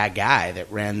out with that guy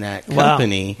that ran that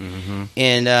company,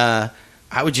 and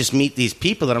I would just meet these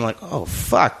people that I'm like, oh,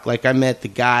 fuck. Like, I met the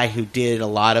guy who did a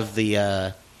lot of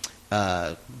the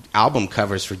album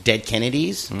covers for Dead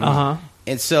Kennedys.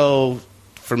 And so,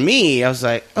 for me, I was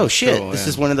like, oh, shit, cool, this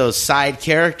is one of those side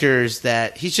characters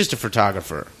that he's just a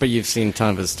photographer. But you've seen a ton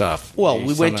of his stuff. Well,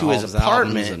 we went to his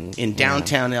apartment in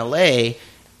downtown L.A.,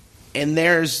 and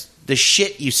there's the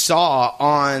shit you saw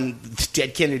on the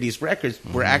Dead Kennedys records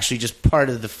were actually just part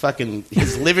of the fucking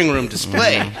his living room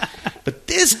display. But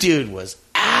this dude was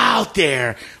out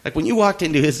there. Like, when you walked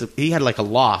into he had like a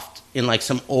loft in like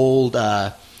some old,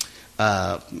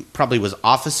 probably was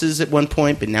offices at one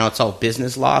point, but now it's all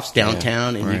business lofts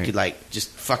downtown, and you could like just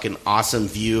fucking awesome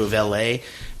view of LA.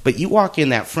 But you walk in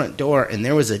that front door, and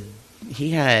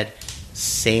he had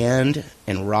sand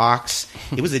and rocks.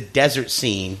 It was a desert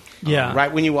scene. Yeah.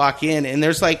 Right when you walk in, and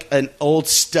there's like an old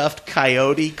stuffed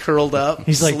coyote curled up,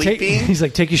 sleeping. He's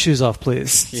like, take your shoes off,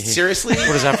 please. Seriously?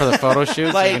 What is that for the photo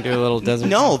shoot? Like, so you can do a little desert.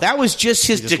 No, that was just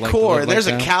his decor. Like There's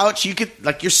like a couch. You could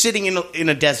you're sitting in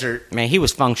a desert. Man, he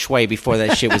was feng shui before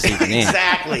that shit was even in.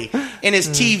 Exactly. And his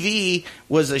TV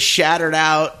was a shattered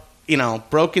out,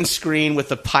 broken screen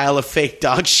with a pile of fake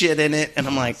dog shit in it. And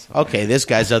I'm like, okay, this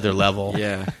guy's other level.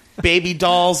 Yeah. Baby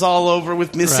dolls all over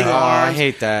with missing arms. Oh, I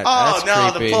hate that. Oh, That's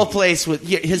no, creepy. the whole place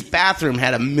his bathroom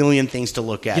had a million things to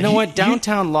look at. You know what?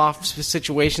 Downtown loft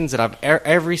situations that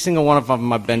every single one of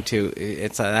them I've been to,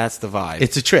 that's the vibe.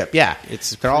 It's a trip, yeah.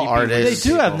 They're all artists. They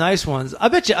do have nice ones. I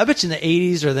bet you in the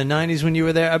 80s or the 90s when you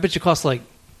were there, I bet you cost like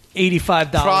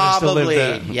 $85 to live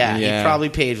there. Yeah. He probably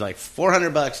paid like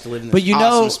 $400 to live in this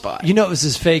awesome spot. It was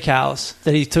his fake house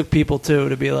that he took people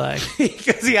to be like,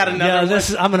 because he had another.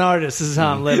 I'm an artist. This is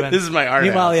how I'm living. This is my art.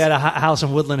 Meanwhile, house. he had a house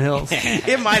in Woodland Hills.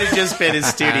 It might have just been his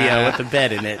studio with a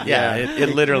bed in it. Yeah,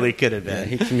 it literally could have been.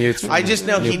 He commutes. I just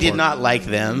know he did not like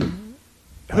them.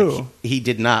 Who? He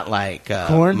did not like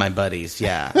Korn? my buddies.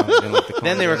 Yeah.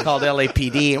 Then they were called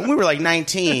LAPD, and we were like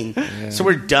 19, so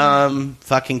we're dumb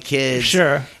fucking kids.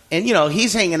 Sure. And,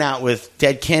 he's hanging out with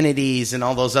Dead Kennedys and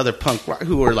all those other punk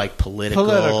who were, like,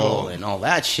 political and all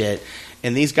that shit.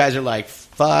 And these guys are like,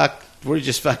 fuck, we're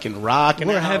just fucking rocking.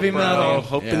 We're heavy metal.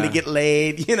 Hoping to get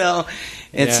laid,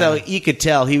 And so you could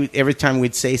tell, every time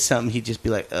we'd say something, he'd just be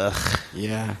like, ugh.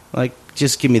 Yeah. Like,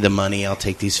 just give me the money. I'll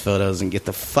take these photos and get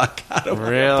the fuck out of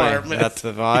my apartment. That's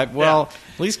the vibe. Well,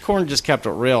 at least Korn just kept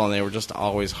it real, and they were just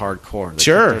always hardcore. They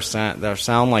kept their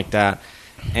sound like that.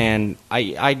 And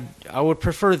I would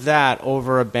prefer that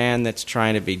over a band that's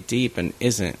trying to be deep and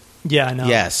isn't. Yeah, I know.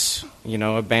 Yes.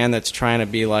 A band that's trying to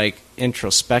be like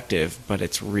introspective, but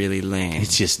it's really lame.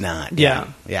 It's just not. Yeah.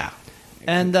 Yeah.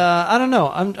 And I don't know.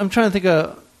 I'm trying to think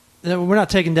of. We're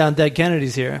not taking down Dead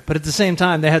Kennedys here, but at the same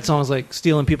time, they had songs like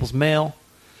 "Stealing People's Mail."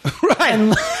 Right.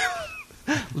 And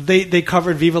they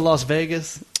covered "Viva Las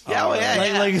Vegas." Yeah,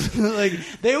 Like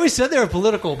they always said they were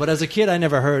political, but as a kid, I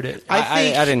never heard it.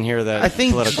 I didn't hear that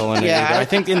political in it either. I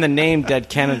think in the name Dead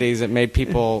Kennedys, it made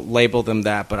people label them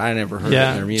that, but I never heard it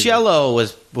in their music. Jello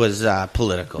was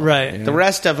political. Right. Yeah. The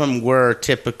rest of them were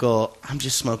typical, I'm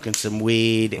just smoking some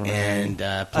weed and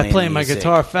playing my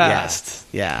guitar fast.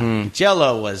 Yeah.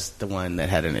 Jello was the one that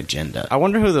had an agenda. I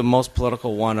wonder who the most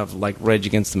political one of like Rage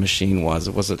Against the Machine was.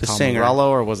 Was it the Tom singer.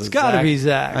 Morello or was it It's got to Zach? be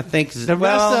Zach. I think the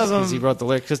rest of them. He wrote the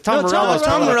lyrics. Because Tom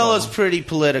Tom Morello's pretty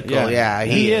political. Yeah,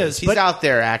 he is. He's out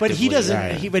there actively. But he doesn't.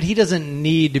 Right. But he doesn't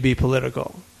need to be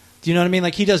political. Do you know what I mean?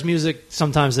 Like he does music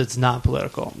sometimes that's not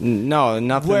political. No,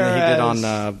 nothing that he did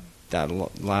on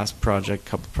that last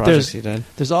couple projects he did.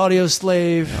 There's Audio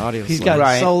Slave. He's got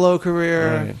a solo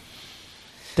career. Right.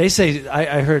 They say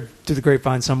I heard through the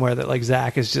grapevine somewhere that like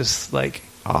Zach is just like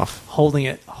off, holding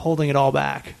it all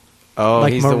back. Oh,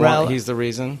 like he's the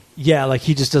reason. Yeah, like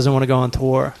he just doesn't want to go on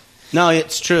tour. No,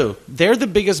 it's true. They're the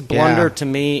biggest blunder to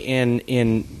me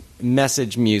in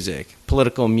message music,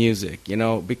 political music.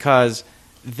 Because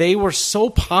they were so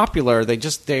popular, they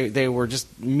were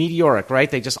just meteoric, right?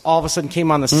 They just all of a sudden came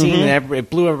on the scene and it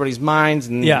blew everybody's minds,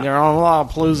 and they're on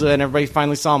Lollapalooza, and everybody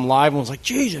finally saw them live and was like,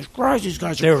 Jesus Christ, these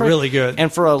guys are crazy. Really good.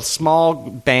 And for a small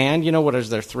band, what is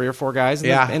there, 3 or 4 guys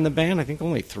in the band? I think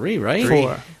only 3, right?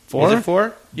 4. 4? Is it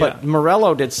 4? But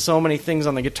Morello did so many things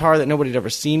on the guitar that nobody had ever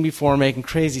seen before, making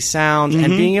crazy sounds, and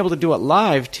being able to do it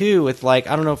live, too, with I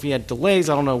don't know if he had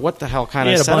delays, I don't know what the hell kind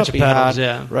of setup he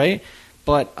had, right?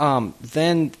 But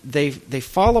then they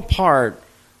fall apart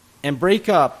and break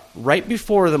up right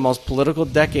before the most political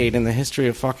decade in the history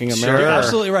of fucking America. You're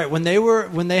absolutely right. When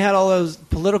they had all those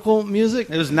political music,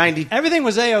 it was 90. Everything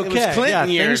was A-okay. It was Clinton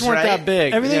years, things weren't that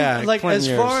big. Everything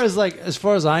as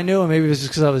far as I knew, and maybe it was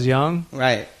just because I was young.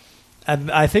 Right.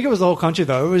 I think it was the whole country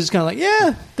though. It was just kind of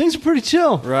like, things are pretty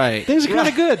chill. Right. Things are kind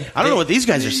of good. I don't know what these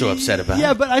guys are so upset about.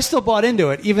 Yeah, but I still bought into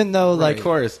it, even though of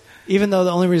course. Even though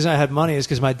the only reason I had money is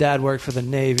because my dad worked for the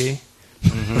Navy.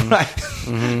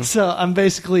 Right. So I'm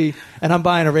I'm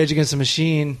buying a Rage Against the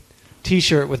Machine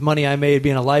T-shirt with money I made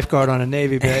being a lifeguard on a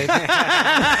Navy base.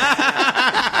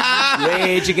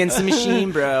 Rage Against the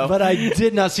Machine, bro. But I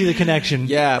did not see the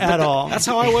connection at all. That's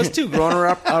how I was, too, growing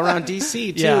up around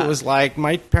D.C., too. Yeah. It was like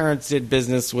my parents did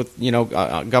business with,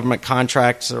 government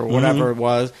contracts or whatever it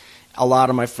was. A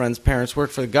lot of my friends' parents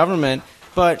worked for the government.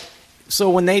 But so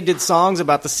when they did songs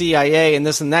about the CIA and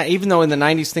this and that, even though in the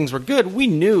 90s things were good, we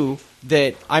knew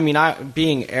that,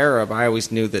 being Arab, I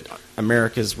always knew that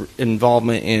America's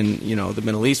involvement in, the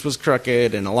Middle East was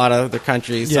crooked and a lot of other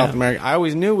countries, South America. I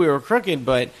always knew we were crooked,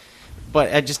 but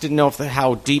I just didn't know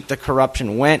how deep the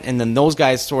corruption went. And then those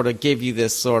guys sort of give you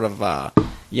this sort of,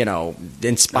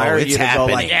 inspire you to go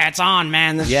like, it's on,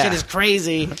 man. This shit is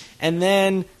crazy. And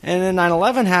then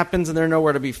 9/11 happens and they're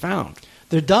nowhere to be found.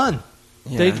 They're done.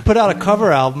 Yeah. They put out a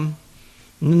cover album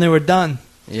and then they were done.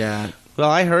 Yeah. Well,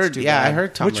 I heard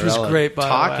Tom Which was great, by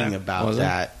talking about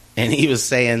that. And he was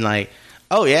saying like,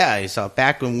 oh yeah, he saw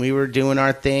back when we were doing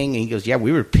our thing, and he goes, yeah,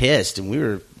 we were pissed and we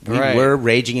were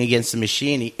raging against the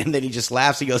machine. And then he just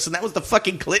laughs. He goes, and that was the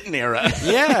fucking Clinton era.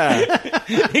 Yeah.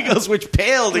 He goes, which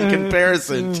paled in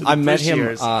comparison to the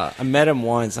years. I met him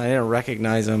once. I didn't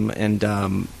recognize him,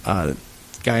 and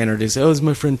guy introduced, this is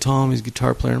my friend Tom, he's a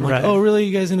guitar player. I'm like, oh really,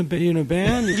 you guys in a band? You in a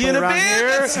band?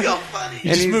 Here? That's so funny.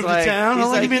 You just moved to town? How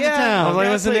long have you been to town? I was like,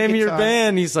 what's the name of your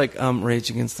band? He's like,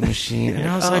 Rage Against the Machine. And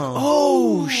I was like,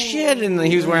 oh shit. And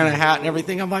he was wearing a hat and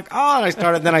everything. I'm like, oh, and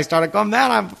I started going,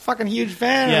 man, I'm a fucking huge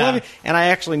fan. I love you. And I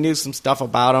actually knew some stuff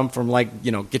about him from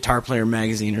Guitar Player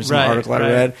magazine or some article I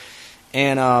read.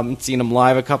 And seen him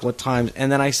live a couple of times.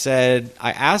 And then I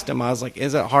asked him, I was like,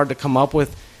 is it hard to come up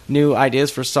with new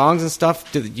ideas for songs and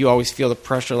stuff? Do you always feel the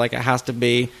pressure like it has to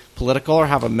be political or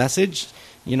have a message?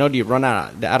 Do you run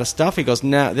out of stuff? He goes,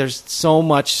 no, there's so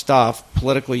much stuff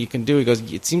politically you can do. He goes,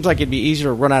 it seems like it'd be easier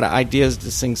to run out of ideas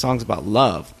to sing songs about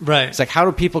love. Right. It's like, how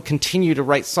do people continue to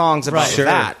write songs about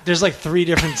that? There's like 3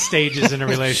 different stages in a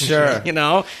relationship.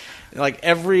 Sure. Like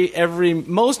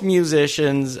most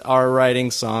musicians are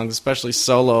writing songs, especially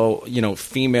solo,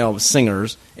 female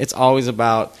singers. It's always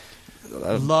about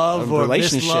love or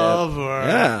mislove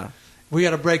or we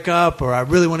got to break up or I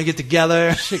really want to get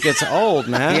together. Shit gets old,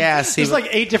 man. There's like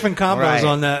 8 different combos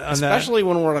on that. Especially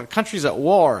when we're countries at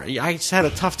war. I just had a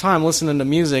tough time listening to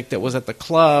music that was at the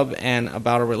club and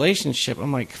about a relationship.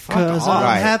 I'm like, fuck off. 'Cause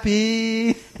I'm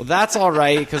happy. Well, that's all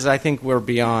right because I think we're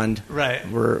beyond. Right.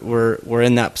 We're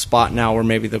in that spot now where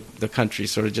maybe the country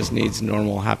sort of just needs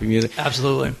normal, happy music.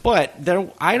 Absolutely. But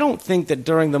I don't think that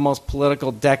during the most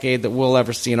political decade that we'll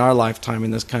ever see in our lifetime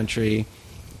in this country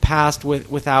passed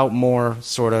without more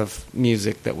sort of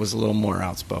music that was a little more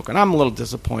outspoken. I'm a little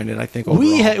disappointed, I think,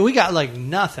 overall. We got like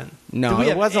nothing. No,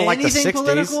 it wasn't like the 60s.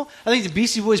 Political? I think the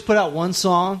Beastie Boys put out one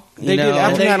song. They did.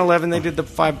 After 9/11, they did the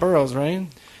 5 boroughs, right?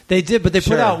 They did, but they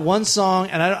put out one song,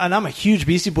 and I'm a huge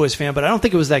Beastie Boys fan, but I don't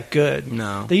think it was that good.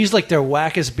 No. They used like their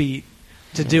wackest beat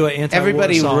to do an anti-war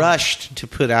Everybody song. rushed to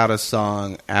put out a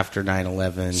song after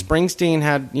 9/11. Springsteen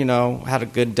had a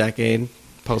good decade.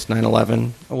 Post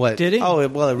 9/11. What did he? Oh,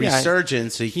 well, a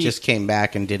resurgence. He just came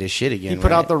back and did his shit again. He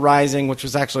put out The Rising, which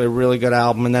was actually a really good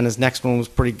album, and then his next one was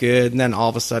pretty good. And then all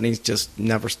of a sudden, he's just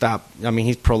never stopped. I mean,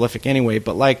 he's prolific anyway,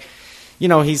 but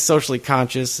he's socially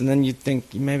conscious. And then you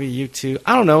think maybe U2.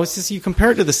 I don't know. It's just you compare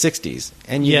it to the '60s,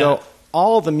 and you go,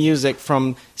 all the music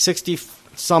from 60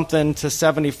 something to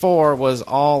 74 was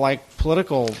all like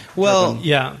political. Well, driven.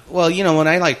 Yeah. Well, you know, when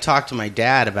I like talk to my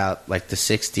dad about like the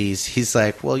 60s, he's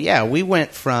like, well, yeah, we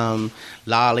went from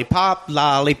lollipop,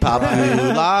 lollipop,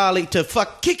 lolly to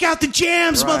kick out the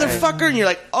jams, motherfucker. And you're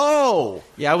like, oh.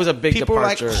 Yeah, it was a big people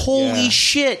departure. People were like, holy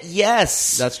shit,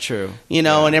 yes. That's true. You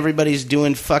know, and everybody's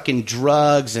doing fucking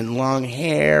drugs and long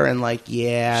hair and like,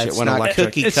 shit, it's not electric.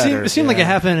 Cookie cutter. It seemed like it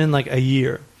happened in like a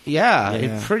year. Yeah,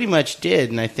 it pretty much did.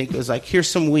 And I think it was like, here's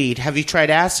some weed. Have you tried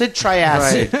acid? Try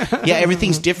acid. Right. Yeah,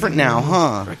 everything's different now,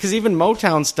 huh? Because even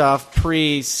Motown stuff,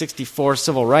 pre-64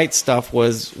 civil rights stuff,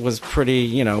 was pretty,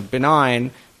 you know,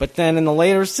 benign. But then in the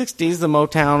later 60s, the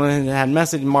Motown had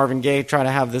message. Marvin Gaye tried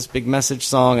to have this big message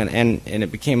song, and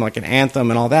it became like an anthem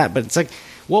and all that. But it's like,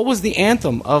 what was the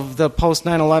anthem of the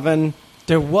post-9/11?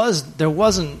 There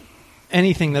wasn't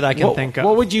anything that I can think of.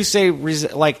 What would you say,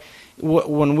 like...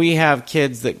 when we have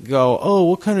kids that go, oh,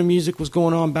 what kind of music was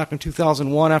going on back in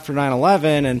 2001 after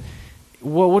 9/11, and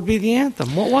what would be the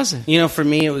anthem? What was it? You know, for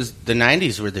me, it was the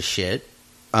 90s were the shit.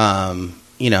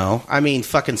 You know, I mean,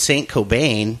 fucking Saint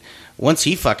Cobain, once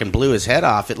he fucking blew his head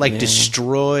off, it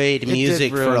destroyed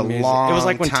music for a long time. It was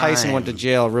like when Tyson went to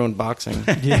jail, ruined boxing.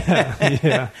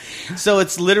 Yeah. So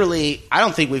it's literally, I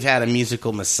don't think we've had a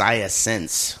musical messiah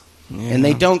since. Yeah. And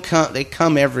they don't come. They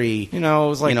come every, it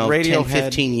was like 10,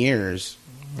 15 years.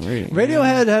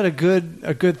 Radiohead had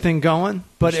a good thing going,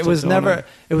 but it was never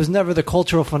the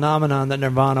cultural phenomenon that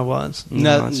Nirvana was.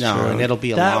 No, and it'll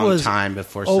be a long time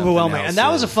before overwhelming. Something else and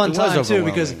that was a fun time too,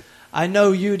 because I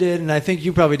know you did, and I think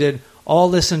you probably did. All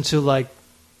listen to like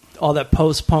all that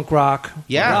post-punk rock,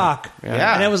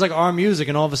 and it was like our music,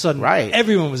 and all of a sudden,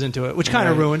 everyone was into it, which kind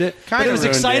of ruined it. But it was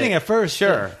exciting at first,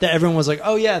 that everyone was like,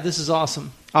 "Oh yeah, this is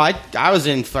awesome." Oh, I was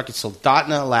in fucking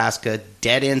Soldotna, Alaska,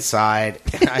 dead inside,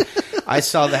 and I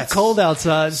saw that cold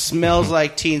outside. Smells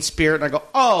like Teen Spirit, and I go,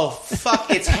 "Oh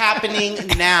fuck, it's happening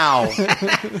now!"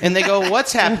 And they go,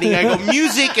 "What's happening?" I go,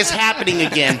 "Music is happening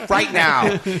again right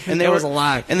now." And there was a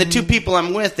lot. And the two people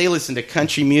I'm with, they listen to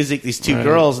country music. These two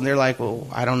girls, and they're like, "Well,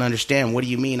 I don't understand. What do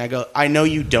you mean?" I go, "I know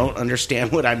you don't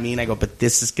understand what I mean." I go, "But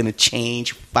this is going to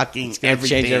change fucking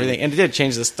everything." Change everything, and it did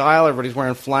change the style. Everybody's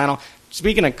wearing flannel.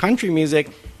 Speaking of country music,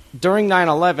 during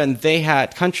 9/11, they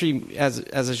had country as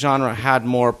a genre had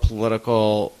more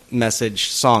political message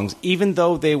songs, even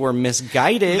though they were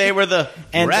misguided. They were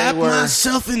wrap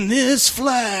myself in this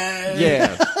flag.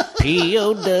 Yeah.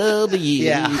 POW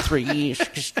 3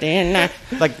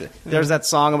 like there's that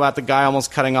song about the guy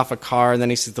almost cutting off a car, and then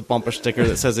he sees the bumper sticker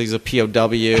that says he's a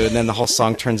POW, and then the whole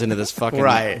song turns into this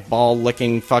fucking ball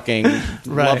licking fucking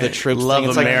love the troops love thing.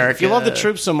 It's America. Like, if you love the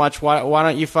troops so much, why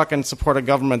don't you fucking support a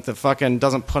government that fucking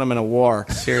doesn't put them in a war?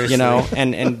 Seriously, you know,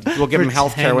 and we'll give them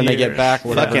health care when they get back.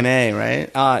 Fucking A,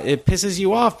 right? It pisses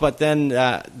you off, but then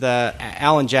the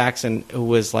Alan Jackson, who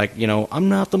was like, I'm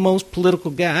not the most political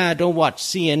guy. I don't watch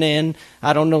CNN.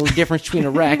 I don't know the difference between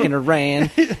Iraq and Iran.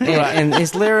 And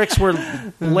his lyrics were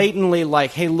blatantly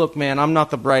like, hey, look, man, I'm not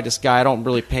the brightest guy. I don't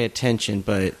really pay attention,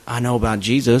 but I know about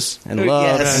Jesus and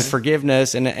love and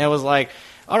forgiveness. And it was like,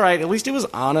 all right, at least it was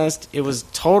honest. It was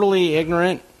totally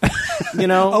ignorant,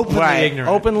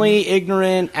 openly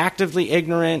ignorant, actively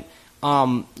ignorant.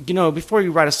 Before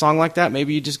you write a song like that,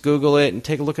 maybe you just Google it and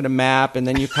take a look at a map, and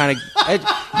then you kind of,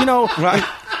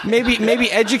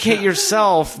 maybe educate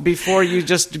yourself before you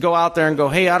just go out there and go,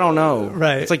 hey, I don't know.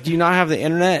 Right. It's like, do you not have the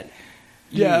internet?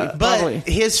 Yeah, but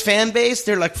his fan base,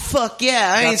 they're like, fuck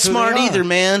yeah, I ain't smart either,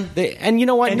 man. And you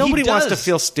know what? Nobody wants to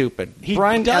feel stupid.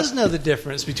 Brian does know the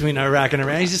difference between Iraq and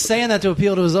Iran. He's just saying that to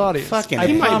appeal to his audience.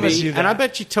 I promise you that. And I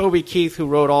bet you Toby Keith, who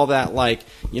wrote all that, like,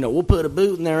 we'll put a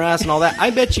boot in their ass and all that, I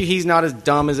bet you he's not as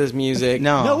dumb as his music.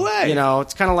 No way.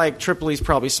 It's kind of like Tripoli's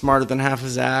probably smarter than half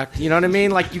his act. You know what I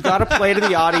mean? Like, you got to play to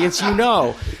the audience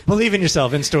Believe in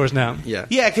yourself, in stores now. Yeah,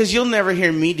 because you'll never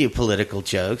hear me do political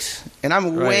jokes. And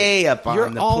I'm way up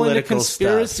on the political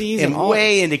conspiracies stuff. And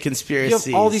way into conspiracies.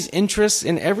 You have all these interests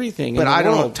in everything. But I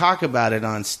don't talk about it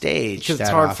on stage. Because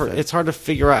it's hard to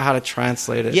figure out how to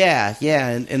translate it. Yeah.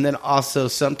 And then also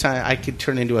sometimes I could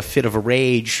turn into a fit of a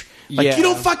rage. Like, you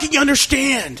don't fucking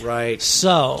understand. Right.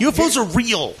 So UFOs are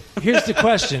real. Here's the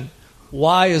question.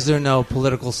 Why is there no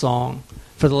political song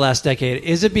for the last decade?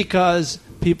 Is it because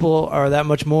people are that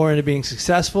much more into being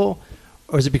successful?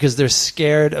 Or is it because they're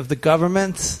scared of the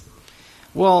government?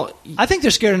 Well, I think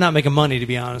they're scared of not making money, to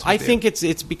be honest with you. I think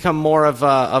it's become more of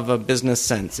a business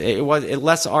sense. It was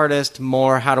less artist,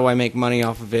 more how do I make money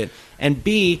off of it? And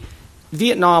B,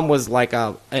 Vietnam was like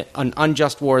an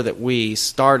unjust war that we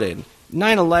started.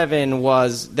 9/11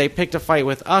 was they picked a fight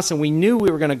with us, and we knew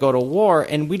we were going to go to war,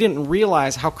 and we didn't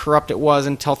realize how corrupt it was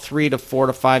until 3 to 4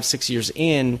 to 5, 6 years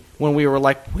in, when we were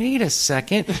like, wait a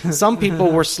second. Some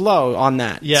people were slow on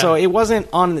that. Yeah. So it wasn't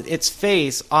on its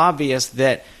face obvious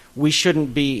that we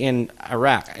shouldn't be in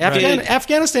Iraq.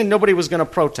 Afghanistan, nobody was going to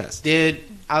protest. Dude,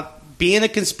 being a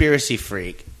conspiracy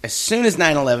freak, as soon as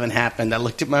 9/11 happened, I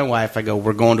looked at my wife. I go,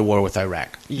 we're going to war with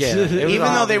Iraq. Yeah.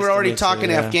 Even though they were already talking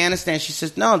to Afghanistan, she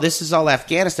says, no, this is all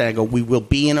Afghanistan. I go, we will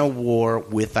be in a war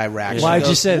with Iraq. Why did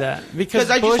you say that? Because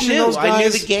I just knew. I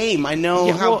knew the game. I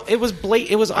know how... Well, it was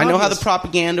blatant. It was obvious. I know how the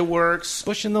propaganda works.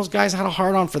 Bush and those guys had a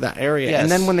hard-on for that area. Yes.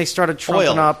 And then when they started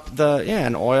trumping up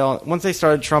and oil. Once they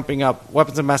started trumping up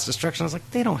weapons of mass destruction, I was like,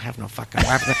 they don't have no fucking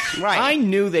weapons. Right. I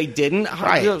knew they didn't.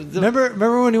 Right.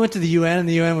 Remember when he went to the UN and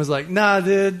the UN was like, nah,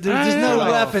 dude, there's no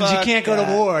weapons. You can't go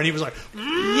to war. And he was like,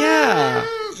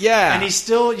 yeah. And he's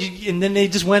still, and then they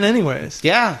just went anyways.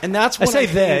 Yeah. And that's when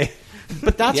they.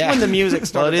 But that's when the music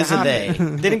started to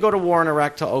happen. They didn't go to war in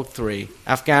Iraq till 2003.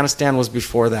 Afghanistan was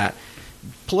before that.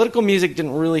 Political music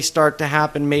didn't really start to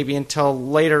happen maybe until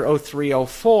later 2003,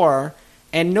 2004,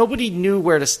 and nobody knew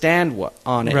where to stand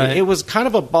on it. Right. It was kind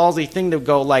of a ballsy thing to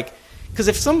go like, because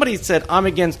if somebody said, I'm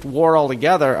against war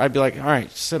altogether, I'd be like, all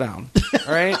right, sit down.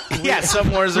 All right? Yeah,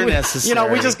 some wars are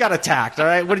necessary. We just got attacked, all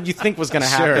right? What did you think was going to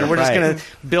happen? Sure, we're just going to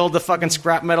build the fucking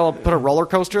scrap metal, put a roller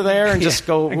coaster there, and just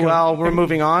go, well, we're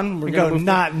moving on. We're going to go,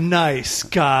 not nice,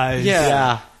 guys.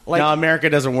 Yeah. Like, no, America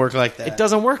doesn't work like that. It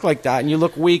doesn't work like that, and you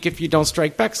look weak if you don't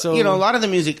strike back. So a lot of the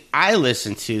music I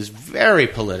listen to is very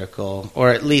political, or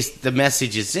at least the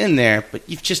message is in there, but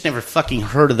you've just never fucking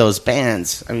heard of those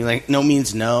bands. I mean, like, No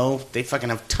Means No, they fucking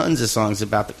have tons of songs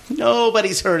about them.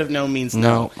 Nobody's heard of No Means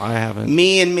No. No, I haven't.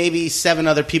 Me and maybe 7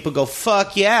 other people go,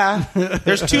 fuck yeah.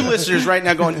 There's 2 listeners right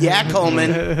now going, yeah,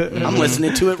 Coleman. I'm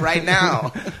listening to it right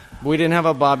now. We didn't have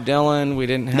a Bob Dylan. We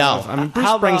didn't have... No. I mean, Bruce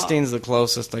Springsteen's the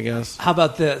closest, I guess. How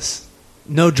about this?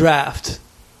 No Draft.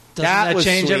 Doesn't that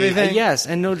change sweet. Everything? Yes,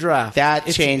 and no draft. That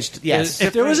changed, yes.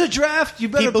 If there was a draft, you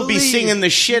better People believe. be singing the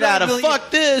shit out of,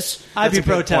 fuck this. I'd be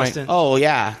protesting. Oh,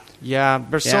 yeah. Yeah,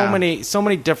 there's so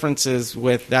many differences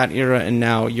with that era and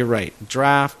now. You're right.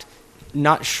 Draft,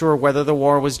 not sure whether the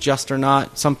war was just or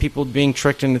not. Some people being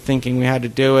tricked into thinking we had to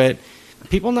do it.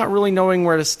 People not really knowing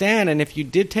where to stand, and if you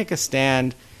did take a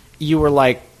stand... You were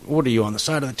like, what are you, on the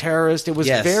side of the terrorist? It was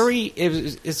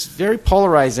it's very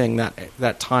polarizing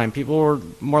that time. People were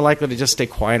more likely to just stay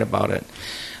quiet about it.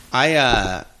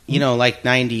 I like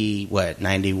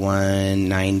 91,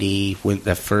 90 with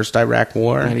the first Iraq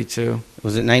war. 92.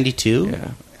 Was it 92? Yeah.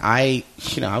 I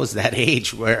was that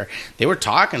age where they were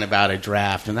talking about a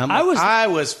draft, and I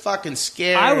was fucking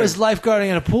scared. I was lifeguarding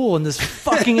in a pool, and this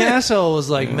fucking asshole was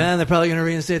like, "Man, they're probably going to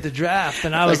reinstate the draft,"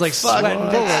 and I was like sweating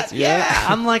bullets. Yeah,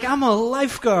 I'm like, I'm a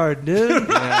lifeguard, dude.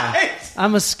 Right.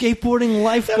 I'm a skateboarding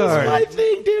lifeguard. That was my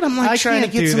thing, dude. I'm like trying to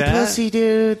get some pussy,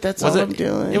 dude. That's all I'm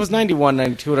doing. It was 91,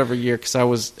 92, whatever year,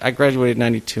 because I graduated in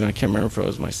 92, and I can't remember if it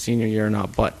was my senior year or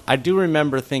not. But I do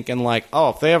remember thinking like, oh,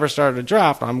 if they ever started a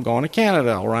draft, I'm going to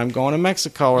Canada or I'm going to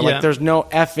Mexico, or like, there's no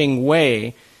effing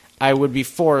way I would be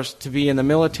forced to be in the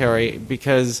military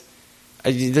because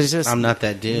there's just. I'm not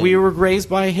that dude. We were raised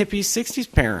by hippie 60s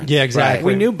parents. Yeah, exactly. Right?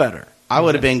 We knew better. I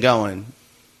would have been going.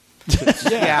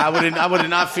 I would have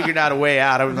not figured out a way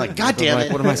out. I would have been like, God damn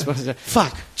it. What am I supposed to do?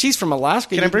 Fuck. She's from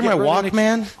Alaska. Can I bring my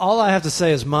Walkman? All I have to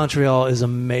say is Montreal is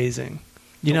amazing.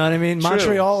 You know what I mean? True.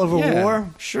 Montreal over war?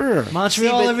 Sure.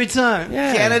 Montreal every time.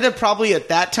 Yeah. Canada probably at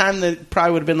that time they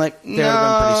probably would have been like,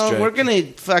 no, we're going to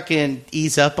fucking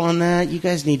ease up on that. You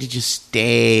guys need to just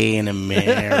stay in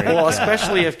America. Well,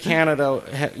 especially if Canada,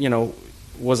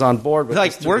 was on board with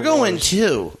like, we're going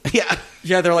too. Yeah.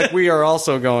 Yeah, they're like, we are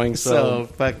also going. So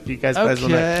fuck you guys.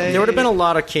 Okay. There would have been a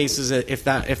lot of cases if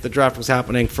the draft was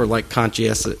happening for like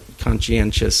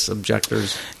conscientious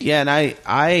objectors. Yeah, and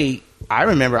I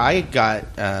remember I got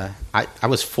I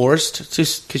was forced to,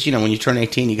 because when you turn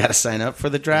 18 you got to sign up for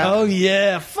the draft. Oh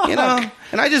yeah, fuck.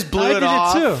 And I just blew it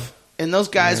off. Too. And those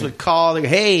guys would call, they go,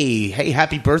 hey,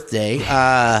 happy birthday.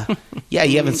 Yeah,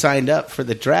 you haven't signed up for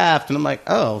the draft. And I'm like,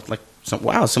 oh, like,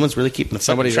 wow, someone's really keeping the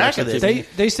track of this.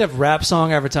 They used to have rap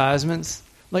song advertisements.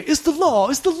 Like, it's the law.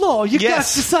 You got to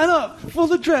sign up for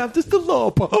the draft. It's the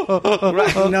law.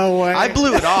 Right. No way. I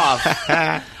blew it off.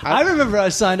 I remember I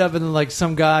signed up and then, like,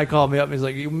 some guy called me up and he's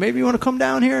like, maybe you want to come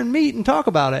down here and meet and talk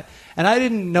about it. And I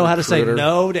didn't know how to say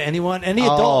no to anyone, any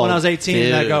adult when I was 18.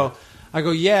 Dude. And I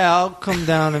go, yeah, I'll come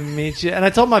down and meet you. And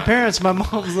I told my parents, my mom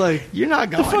was like, you're not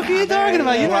going. The fuck are you talking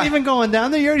about? You're not even going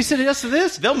down there. You already said yes to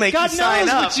this. They'll make you sign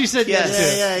up. What you said yes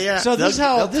to. Yeah. So they'll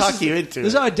talk you into it.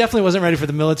 This is how I definitely wasn't ready for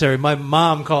the military. My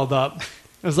mom called up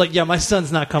It was like, yeah, my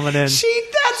son's not coming in.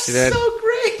 That's so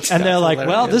great. And they're like,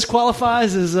 well, this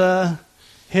qualifies as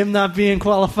him not being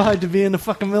qualified to be in the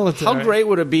fucking military. How great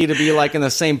would it be to be like in the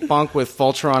same bunk with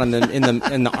Voltron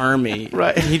in the army?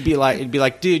 Right. And he'd be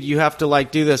like, dude, you have to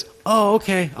like do this. Oh,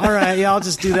 okay, all right, yeah, I'll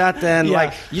just do that then. Yeah.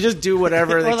 Like, you just do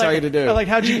whatever they tell you to do. Like,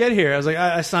 how'd you get here? I was like,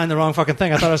 I signed the wrong fucking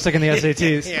thing. I thought I was taking the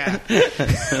SATs.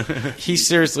 Yeah. He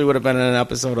seriously would have been in an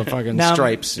episode of fucking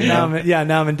Stripes. Now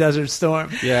I'm in Desert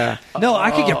Storm. Yeah. No,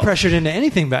 I could get pressured into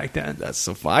anything back then. That's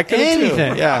so fun. I could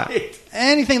anything. Too. Yeah.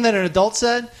 Anything that an adult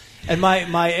said. And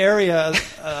my area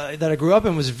that I grew up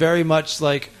in was very much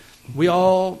like we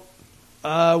all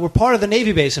were part of the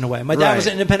Navy base in a way. My dad was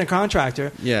an independent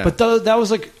contractor, but that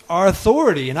was like our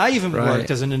authority. And I even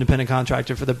worked as an independent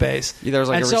contractor for the base. Yeah, there was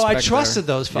like and so I trusted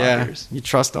those fuckers. Yeah, you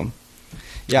trust them.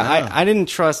 Yeah, I didn't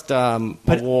trust a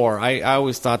war. I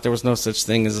always thought there was no such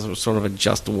thing as sort of a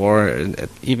just war,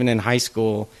 even in high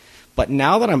school. But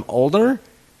now that I'm older,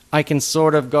 I can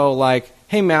sort of go like,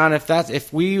 hey man, if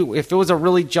it was a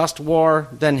really just war,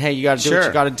 then hey, you got to do what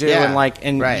you got to do,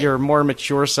 and your more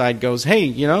mature side goes, hey,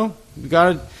 you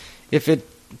got to, if it,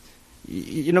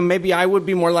 maybe I would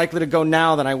be more likely to go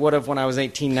now than I would have when I was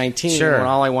 18, 19, when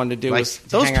all I wanted to do was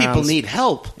those people need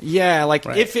help. Yeah,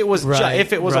 if it was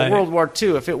if it was a World War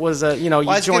II, if it was a you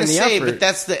join the effort. But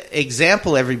that's the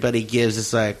example everybody gives.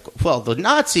 It's like, well, the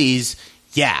Nazis.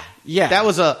 Yeah, that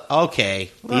was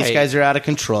these guys are out of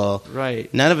control.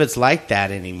 Right. None of it's like that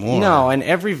anymore. No, and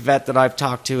every vet that I've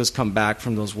talked to has come back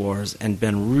from those wars and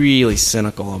been really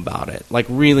cynical about it. Like,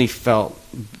 really felt,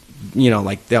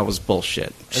 like that was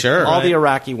bullshit. Sure. All the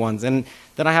Iraqi ones. And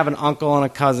then I have an uncle and a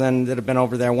cousin that have been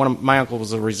over there. My uncle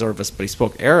was a reservist, but he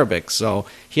spoke Arabic, so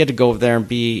he had to go over there and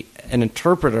be an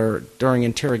interpreter during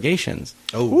interrogations.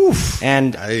 Oh, oof.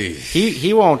 And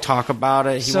he won't talk about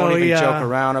it. He won't even joke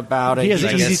around about it. He has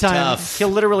an easy time. He'll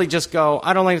literally just go,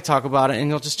 I don't like to talk about it, and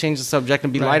he'll just change the subject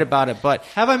and be light about it. But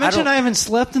have I mentioned I haven't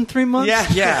slept in 3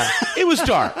 months? Yeah. It was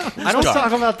dark. Let's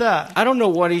talk about that. I don't know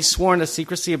what he's sworn to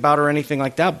secrecy about or anything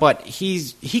like that, but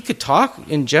he could talk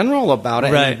in general about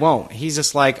it, and he won't. He's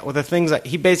just like, the things that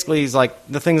he's like,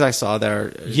 the things I saw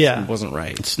there wasn't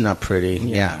right. It's not pretty.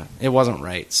 Yeah. It wasn't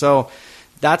right. So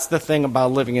that's the thing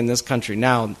about living in this country.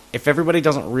 Now, if everybody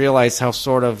doesn't realize how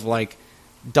sort of like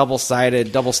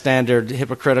double-sided, double-standard,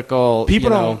 hypocritical... People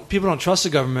don't trust the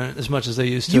government as much as they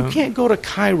used to. You can't go to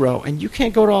Cairo, and you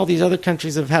can't go to all these other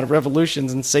countries that have had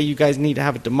revolutions and say you guys need to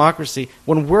have a democracy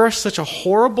when we're such a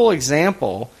horrible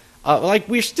example. Like,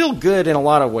 we're still good in a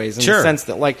lot of ways in the sense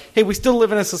that, like, hey, we still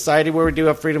live in a society where we do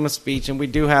have freedom of speech and we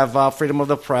do have freedom of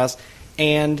the press,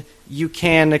 and you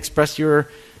can express your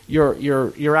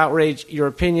outrage, your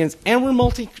opinions, and we're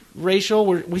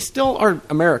multiracial. We still are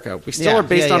America. We still are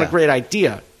based on a great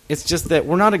idea. It's just that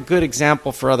we're not a good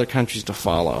example for other countries to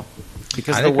follow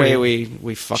because of the way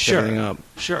we fucked everything up.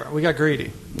 Sure, we got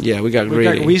greedy. Yeah, we got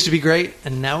greedy. We used to be great,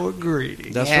 and now we're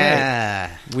greedy. That's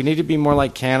right. We need to be more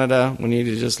like Canada. We need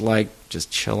to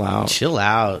just chill out. Chill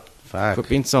out. Fuck. Quit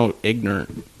being so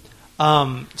ignorant.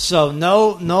 So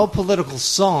no political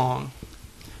song,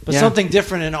 but something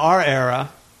different in our era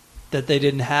that they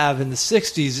didn't have in the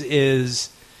 60s is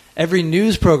every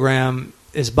news program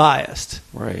is biased.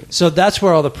 Right. So that's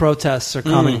where all the protests are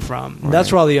coming from. Right.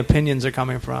 That's where all the opinions are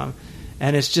coming from.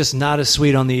 And it's just not as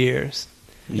sweet on the ears.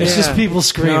 Yeah. It's just people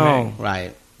screaming. No.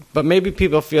 Right. But maybe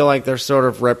people feel like they're sort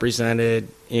of represented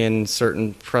in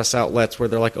certain press outlets where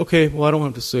they're like, okay, well, I don't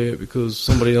have to say it because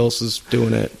somebody else is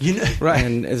doing it. Right.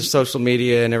 And it's social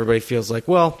media and everybody feels like,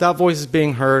 well, that voice is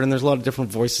being heard and there's a lot of different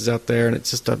voices out there and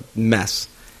it's just a mess.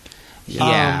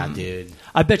 Yeah, dude.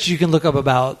 I bet you can look up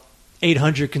about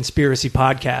 800 conspiracy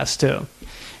podcasts, too.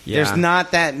 Yeah. There's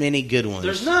not that many good ones.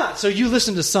 There's not. So you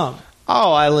listen to some.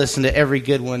 Oh, I listen to every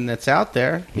good one that's out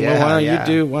there. Yeah, well,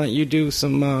 why don't you do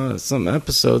some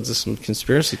episodes of some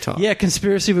conspiracy talk? Yeah,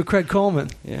 Conspiracy with Craig Coleman,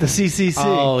 the CCC.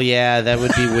 Oh yeah, that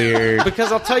would be weird.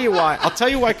 Because I'll tell you why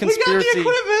conspiracy. We got the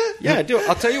equipment. Yeah, do.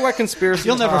 I'll tell you why conspiracy.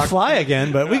 You'll never fly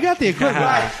again, but we got the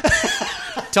equipment.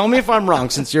 Tell me if I'm wrong,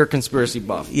 since you're a conspiracy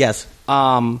buff. Yes.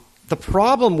 The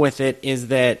problem with it is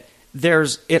that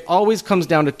it always comes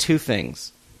down to two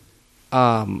things.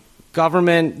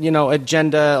 Government,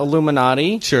 agenda,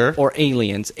 Illuminati, or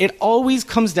aliens. It always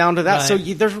comes down to that.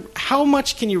 Right. So how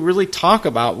much can you really talk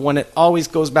about when it always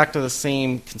goes back to the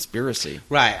same conspiracy?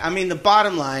 Right. I mean, the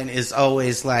bottom line is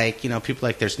always like, people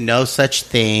like there's no such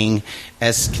thing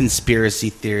as conspiracy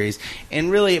theories. And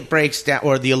really it breaks down,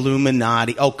 or the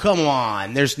Illuminati. Oh, come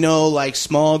on. There's no,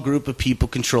 small group of people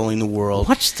controlling the world.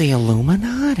 What's the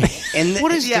Illuminati?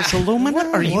 What is this Illuminati?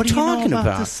 What are you talking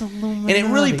about? This Illuminati? And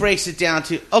it really breaks it down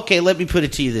to, okay, let me put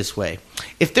it to you this way.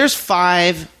 If there's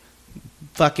five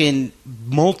fucking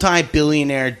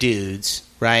multi-billionaire dudes,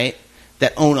 right,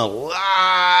 that own a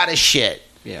lot of shit.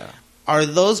 Yeah. Are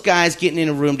those guys getting in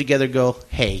a room together go,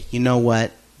 hey, you know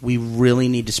what? We really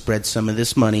need to spread some of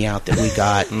this money out that we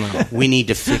got. No. We need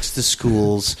to fix the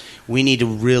schools. We need to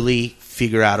really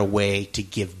figure out a way to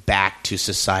give back to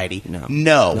society.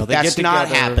 No, that's not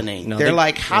happening. No, they're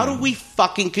like, how do we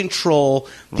fucking control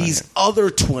these other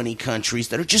 20 countries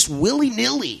that are just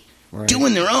willy-nilly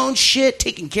doing their own shit,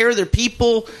 taking care of their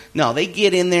people? No, they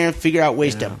get in there and figure out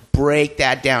ways to break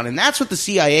that down. And that's what the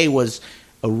CIA was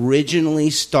originally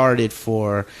started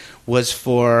for, was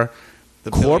for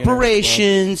the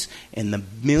corporations and the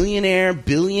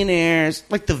billionaires,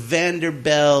 like the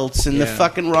Vanderbilts and the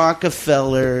fucking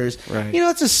Rockefellers. Right. You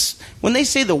know, when they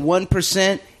say the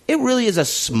 1%, it really is a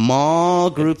small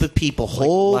group of people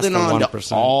holding on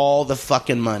to all the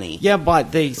fucking money. Yeah,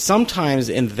 but they sometimes,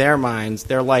 in their minds,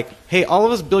 they're like, hey, all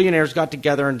of us billionaires got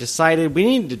together and decided we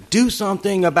need to do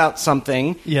something about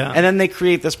something. Yeah. And then they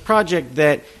create this project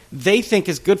that they think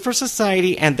is good for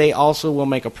society, and they also will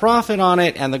make a profit on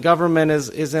it, and the government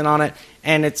is in on it.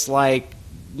 And it's like,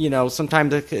 you know,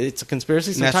 sometimes it's a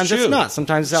conspiracy, sometimes it's not.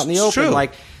 Sometimes it's out in the open. True.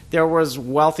 Like, there was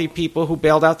wealthy people who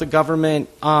bailed out the government.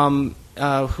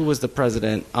 Who was the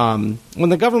president? When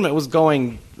the government was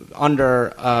going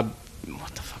under,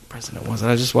 what the fuck president was it?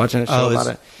 I was just watching a show about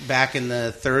it. Back in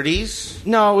the 30s?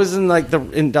 No, it was in like the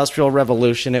Industrial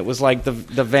Revolution. It was like the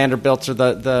Vanderbilts or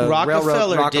the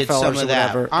Rockefeller did some of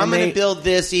that. Whatever. I'm going to build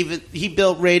this. He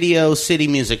built Radio City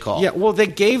Music Hall. Yeah, well, they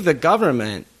gave the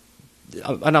government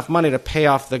enough money to pay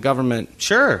off the government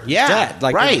debt,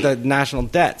 like the national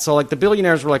debt. So like the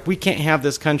billionaires were like, we can't have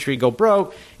this country go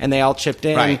broke, and they all chipped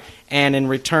in, and in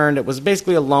return it was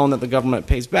basically a loan that the government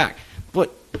pays back. But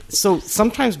so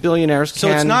sometimes billionaires So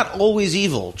it's not always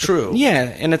evil, true. Yeah,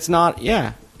 and it's not,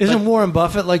 Isn't Warren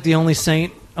Buffett like the only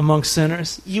saint amongst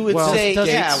sinners? You would say,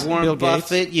 Warren Bill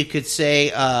Buffett. Gates. You could say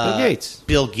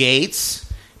Bill Gates.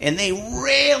 And they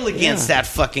rail against that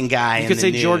fucking guy. You could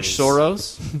say George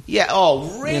Soros. Yeah,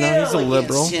 rail he's a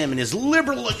liberal. against him and his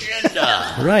liberal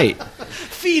agenda. Right.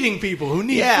 Feeding people who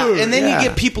need food. And then you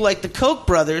get people like the Koch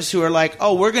brothers who are like,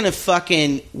 we're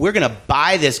gonna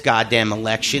buy this goddamn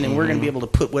election, and we're gonna be able to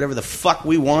put whatever the fuck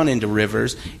we want into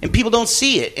Rivers, and people don't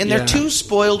see it. And they're two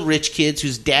spoiled rich kids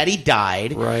whose daddy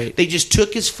died. Right. They just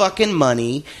took his fucking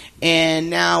money, and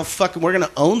now we're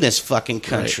gonna own this fucking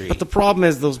country. Right. But the problem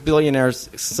is those billionaires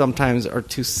sometimes are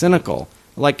too cynical.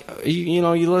 Like, you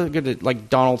look at it like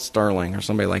Donald Sterling or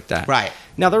somebody like that. Right.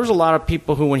 Now, there was a lot of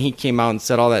people who, when he came out and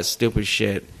said all that stupid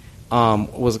shit,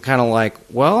 was kind of like,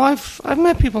 well, I've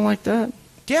met people like that.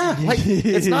 Yeah. Like,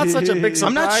 it's not such a big surprise.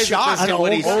 I'm not shocked at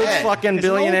what he old said. fucking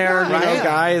billionaire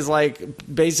guy is like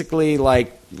basically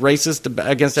like racist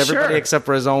against everybody except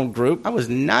for his own group. I was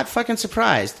not fucking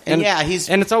surprised. And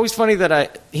it's always funny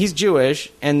that he's Jewish,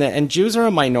 and Jews are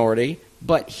a minority,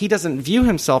 but he doesn't view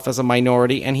himself as a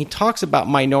minority, and he talks about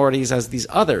minorities as these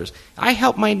others. I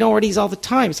help minorities all the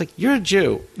time. It's like, you're a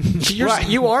Jew.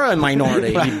 You are a minority,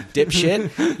 you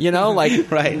dipshit. You know, like,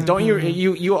 don't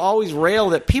you always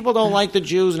rail that people don't like the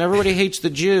Jews and everybody hates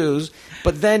the Jews,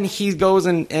 but then he goes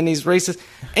and he's racist.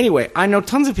 Anyway, I know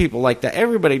tons of people like that.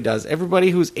 Everybody does.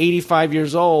 Everybody who's 85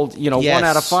 years old, 1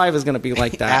 out of 5 is going to be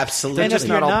like that. Absolutely. And if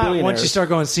you're not, once you start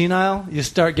going senile, you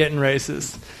start getting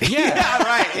racist. Yeah,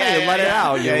 right. Yeah, you let it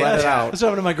out. You let it out. That's what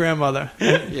happened to my grandmother.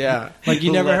 Yeah. Like,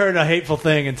 you never heard a hateful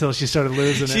thing until she started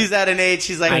losing it. She's at an age,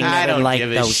 she's like, I don't like give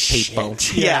those a shit. people.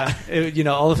 Yeah.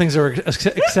 All the things that were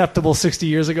acceptable 60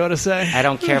 years ago to say. I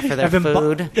don't care for their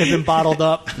food. They've been bottled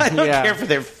up. I don't care for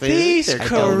their food. These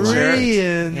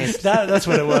Koreans. That's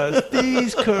what it was.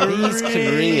 These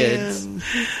Koreans.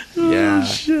 Yeah. Oh,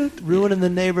 shit. Ruining the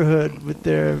neighborhood with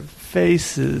their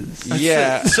faces.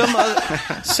 Yeah.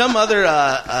 Some other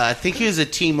I think he was a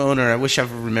team owner. I wish I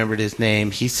remembered his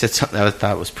name. He said something I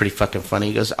thought was pretty fucking funny.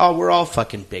 He goes, we're all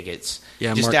fucking bigots.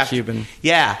 Yeah, Mark Cuban.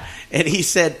 Yeah. And he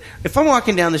said, if I'm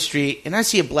walking down the street and I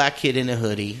see a black kid in a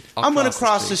hoodie, I'm going to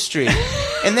cross the street.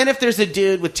 And then if there's a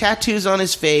dude with tattoos on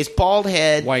his face, bald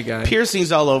head, white guy,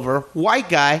 piercings all over, white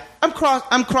guy,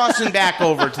 I'm crossing back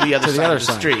over to the other side of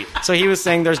the street. So he was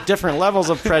saying there's different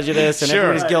levels of prejudice, and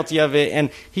everybody's guilty of it.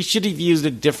 And he should have used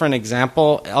a different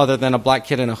example other than a black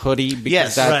kid in a hoodie,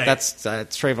 because that's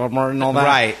Trayvon Martin and all that.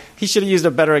 Right. He should have used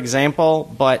a better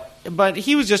example, but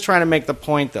he was just trying to make the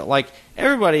point that, like,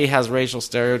 everybody has racial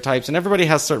stereotypes and everybody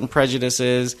has certain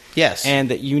prejudices. Yes. And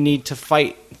that you need to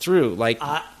fight through. Like,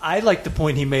 I like the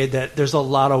point he made that there's a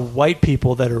lot of white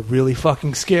people that are really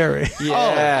fucking scary.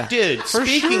 Yeah. Oh, dude,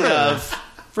 speaking of...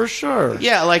 For sure.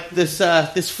 Yeah, like this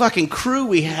fucking crew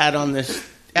we had on this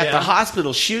at the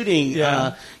hospital shooting,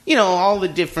 all the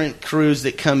different crews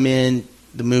that come in,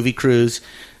 the movie crews,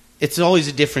 it's always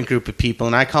a different group of people,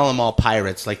 and I call them all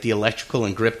pirates, like the electrical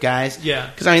and grip guys. Yeah.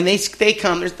 Because, they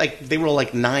come, there's they roll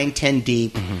 9, 10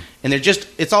 deep, and they're just,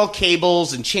 it's all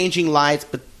cables and changing lights,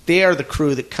 but they are the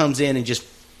crew that comes in and just,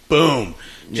 boom,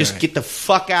 just get the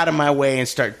fuck out of my way and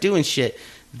start doing shit.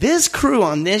 This crew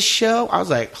on this show, I was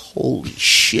like, holy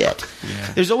shit.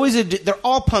 Yeah. There's always they're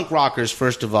all punk rockers,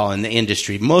 first of all, in the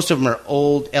industry. Most of them are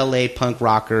old LA punk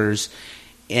rockers.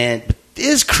 And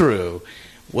this crew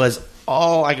was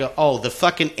the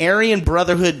fucking Aryan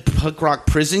Brotherhood punk rock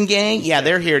prison gang. Yeah,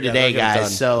 they're here today,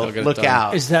 guys. So look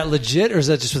out. Is that legit, or is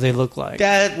that just what they look like?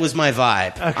 That was my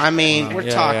vibe. Okay. I mean, we're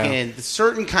talking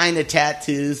certain kind of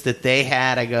tattoos that they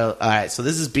had. I go, all right, so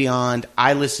this is beyond.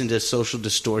 I listened to Social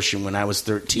Distortion when I was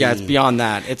 13. Yeah, it's beyond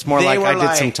that. It's more like I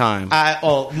did some time.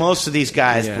 Most of these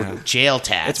guys were jail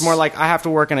tats. It's more like I have to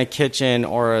work in a kitchen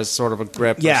or a sort of a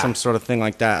grip or some sort of thing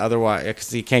like that. Otherwise,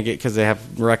 because you can't get, because they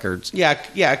have records. Yeah,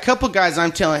 a couple guys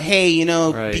I'm telling, hey,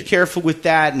 be careful with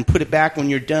that and put it back when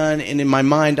you're done. And in my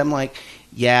mind, I'm like,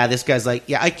 this guy's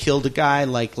like, I killed a guy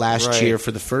last year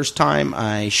for the first time.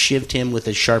 I shivved him with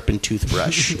a sharpened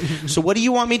toothbrush. So what do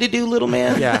you want me to do, little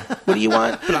man? Yeah. What do you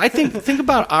want? But I think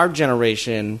about our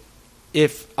generation.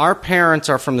 If our parents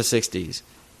are from the 60s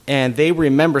and they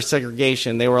remember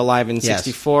segregation, they were alive in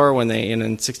 64 and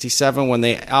in 67 when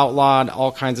they outlawed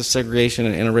all kinds of segregation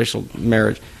and interracial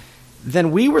marriage.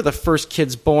 Then we were the first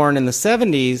kids born in the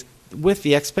 70s with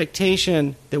the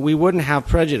expectation that we wouldn't have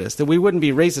prejudice, that we wouldn't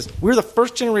be racist. We were the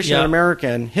first generation in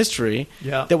American history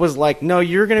that was like, no,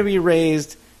 you're going to be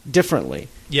raised differently.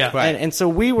 Yeah. Right. And so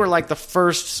we were like the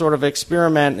first sort of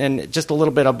experiment, and just a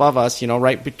little bit above us,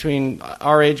 right between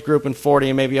our age group and 40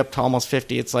 and maybe up to almost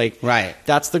 50. It's like,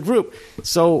 that's the group.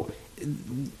 So,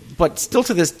 but still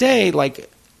to this day,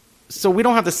 so we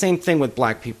don't have the same thing with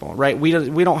black people, right? We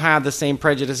don't have the same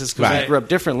prejudices because we grew up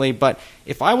differently. But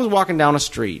if I was walking down a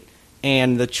street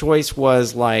and the choice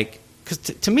was because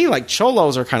to me,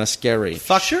 cholos are kind of scary.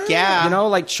 Fuck sure.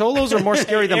 Yeah. Cholos are more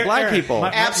scary than black people.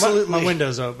 Absolutely. My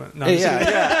window's open. No, yeah.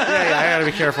 I got to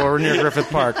be careful. We're near Griffith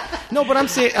Park. No, but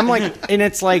and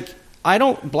it's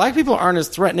black people aren't as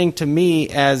threatening to me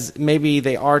as maybe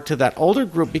they are to that older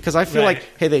group, because I feel like,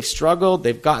 hey, they've struggled,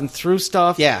 they've gotten through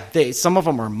stuff. Yeah. Some of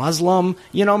them are Muslim.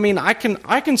 I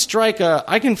can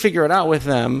figure it out with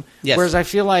them. Yes. Whereas I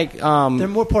feel like they're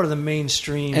more part of the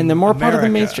mainstream. And they're more part of the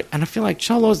mainstream. And I feel like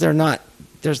cholos, they're not.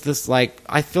 There's this I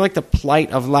feel like the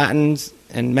plight of Latins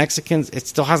and Mexicans, it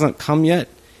still hasn't come yet.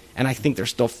 And I think they're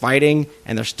still fighting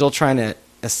and they're still trying to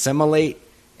assimilate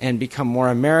and become more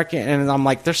American. And I'm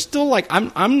like, they're still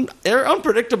they're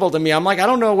unpredictable to me. I'm like, I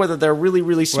don't know whether they're really,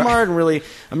 really smart and really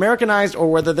Americanized,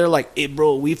 or whether they're like, hey,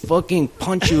 bro, we fucking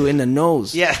punch you in the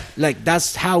nose. Yeah.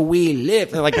 That's how we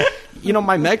live. And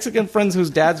my Mexican friends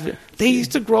whose dads, they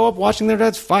used to grow up watching their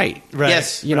dads fight. Right.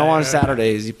 Yes. On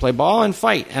Saturdays, you play ball and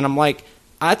fight. And I'm like,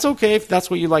 that's okay if that's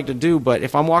what you like to do, but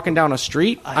if I'm walking down a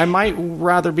street, I might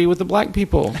rather be with the black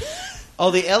people.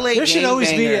 The LA there should always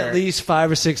be at least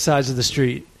 5 or 6 sides of the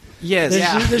street. Yes,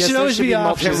 there should always be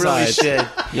options. There really should.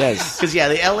 Yes, because the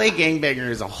LA gangbanger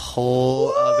is a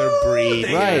whole other breed.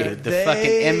 Right, the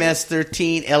fucking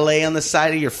MS-13 LA on the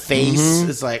side of your face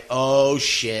is like, oh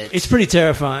shit. It's pretty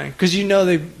terrifying because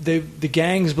the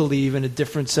gangs believe in a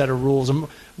different set of rules.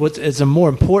 It's a more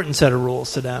important set of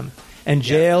rules to them. And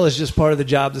jail is just part of the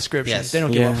job description. Yes. They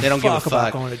don't give a fuck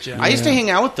about going to jail. I used to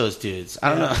hang out with those dudes. I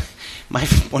don't know.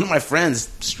 One of my friends,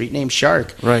 street name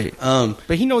Shark. Right.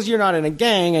 But he knows you're not in a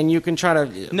gang, and you can try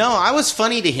to... No, I was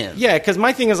funny to him. Yeah, because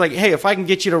my thing is hey, if I can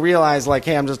get you to realize,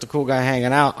 hey, I'm just a cool guy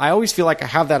hanging out, I always feel like I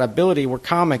have that ability. We're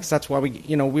comics. That's why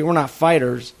we were not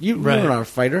fighters. You were not a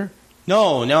fighter.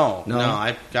 No.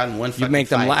 I've gotten one fucking You make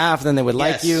them laugh, then they would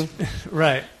like you.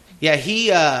 Right. Yeah,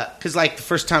 because the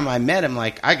first time I met him, I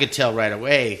could tell right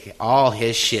away all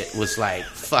his shit was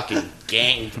fucking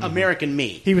gang American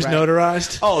me. He was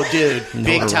notarized? Oh, dude,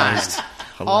 big time.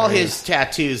 All his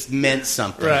tattoos meant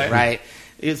something, right?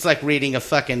 It's like reading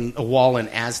a wall in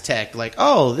Aztec,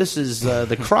 this is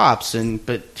the crops,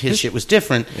 but his shit was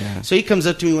different. Yeah. So he comes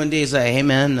up to me one day, he's like, hey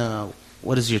man,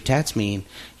 what does your tats mean?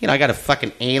 I got a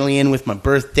fucking alien with my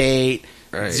birth date.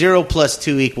 Right. 0 +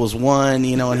 2 = 1,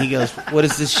 and he goes, what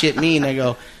does this shit mean? I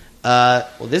go, well,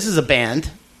 this is a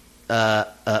band.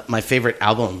 My favorite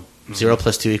album 0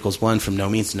 + 2 = 1 from No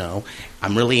Means No.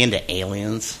 I'm really into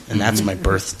aliens, and that's my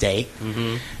birthday.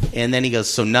 And then he goes,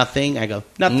 so nothing? I go,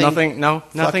 nothing. Nothing, no.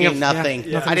 Nothing.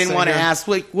 Nothing. I didn't want to ask,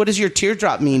 like, what does your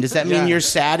teardrop mean? Does that mean you're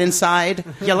sad inside?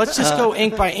 Yeah, let's just go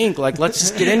ink by ink. Like, let's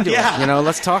just get into it. You know,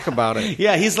 let's talk about it.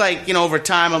 Yeah, he's like, you know, over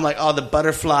time, I'm like, oh, the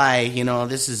butterfly, you know,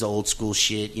 this is old school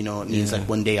shit. You know, it means like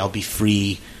one day I'll be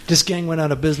free. This gang went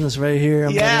out of business right here.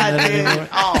 Dude.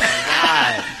 Oh, my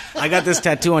God. I got this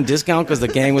tattoo on discount because the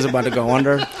gang was about to go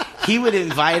under. He would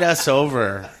invite us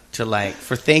over to, like,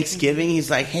 for Thanksgiving. He's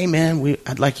like, hey, man,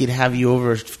 I'd like you to have you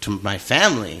over to my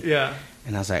family. Yeah.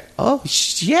 And I was like, oh,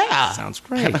 yeah. Sounds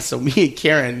great. So me and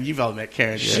Karen, you've all met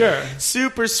Karen. Sure.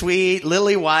 Super sweet,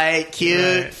 lily white,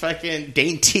 cute, fucking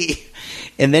dainty.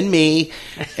 And then me.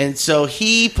 And so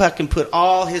he fucking put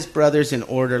all his brothers in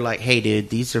order like, hey, dude,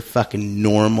 these are fucking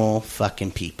normal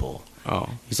fucking people. Oh.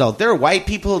 He's all, they're white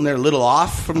people and they're a little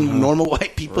off from normal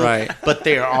white people. Right. But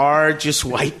they are just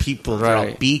white people. They're all,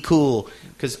 Right. be cool.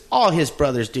 Because all his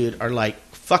brothers, dude, are like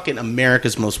fucking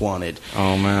America's Most Wanted.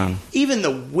 Oh, man. Even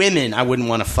the women I wouldn't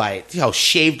want to fight. You know,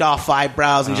 shaved off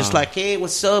eyebrows and just like, hey,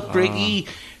 what's up, Briggy?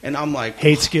 And I'm like,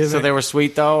 Hates giving. So they were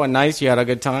sweet, though, and nice? You had a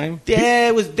good time? yeah,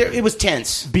 it was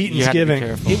tense. Beating's giving.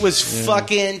 It was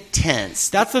fucking tense.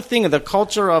 That's the thing, the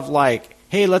culture of, like,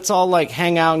 hey, let's all, like,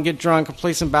 hang out and get drunk and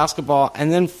play some basketball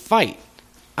and then fight.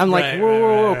 I'm like, Right,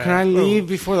 whoa, right, can I leave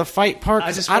before the fight part?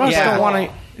 I just I don't wanna- want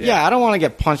to. Yeah, I don't want to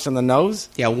get punched in the nose.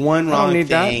 Yeah, one I don't wrong need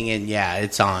thing, and yeah,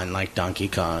 it's on like Donkey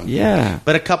Kong. Yeah.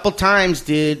 But a couple times,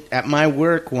 dude, at my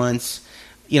work once,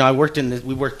 you know,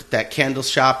 we worked at that candle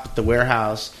shop at the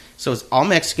warehouse, so it's all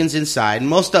Mexicans inside, and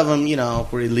most of them, you know,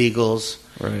 were illegals.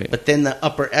 Right. But then the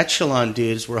upper echelon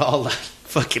dudes were all like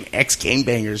fucking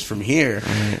ex-gangbangers from here.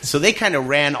 Right. So they kind of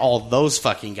ran all those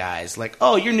fucking guys. Like,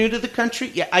 oh, you're new to the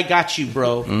country? Yeah, I got you,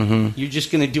 bro. You're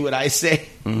just going to do what I say.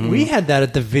 We had that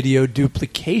at the video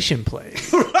duplication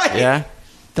place. Right. Yeah.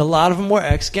 A lot of them were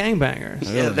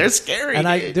ex-gangbangers. Yeah, they're scary. And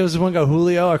dude. there was one guy,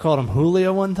 Julio. I called him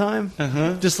Julio one time.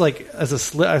 Just like as a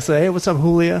slip. I said, hey, what's up,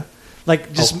 Julio?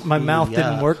 Like, just my mouth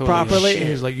didn't work properly. And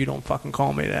he was like, you don't fucking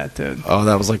call me that, dude. Oh,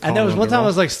 that was like. And there was one time I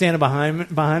was like standing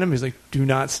behind him. He's like, do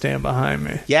not stand behind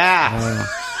me. Yeah.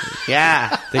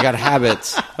 Yeah. They got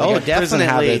habits. Oh, got prison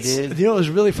definitely, habits. dude. You know, it was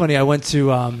really funny. I went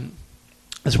to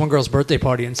this one girl's birthday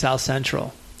party in South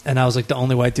Central, and I was like the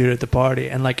only white dude at the party.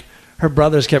 And like her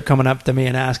brothers kept coming up to me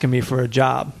and asking me for a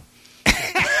job.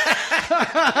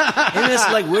 And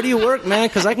it's like, where do you work, man?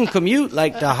 Because I can commute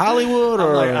like to Hollywood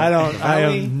or. Like, I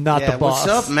am not the boss.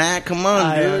 What's up, Matt? Come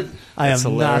on, dude. I am That's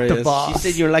not the hilarious. boss. You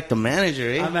said you were like the manager,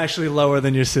 eh? I'm actually lower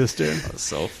than your sister. That's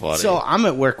so funny. So I'm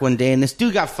at work one day, and this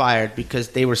dude got fired because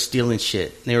they were stealing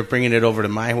shit. They were bringing it over to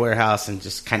my warehouse and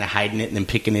just kind of hiding it and then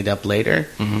picking it up later.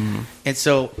 And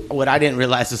so what I didn't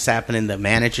realize was happening, the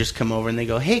managers come over and they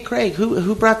go, hey, Craig,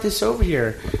 who brought this over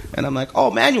here? And I'm like,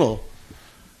 oh, Manuel.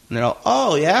 And they're all,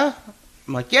 oh, yeah?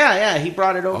 I'm like, yeah, he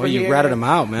brought it over here. you ratted him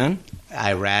out, man.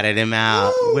 I ratted him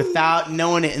out without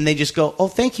knowing it. And they just go, oh,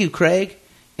 thank you, Craig.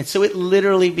 And so it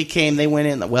literally became, they went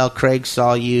in, well, Craig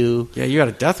saw you. Yeah, you got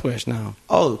a death wish now.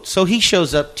 Oh, so he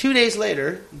shows up 2 days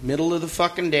later, middle of the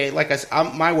fucking day. Like I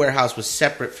said, my warehouse was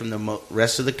separate from the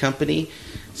rest of the company.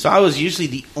 So I was usually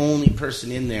the only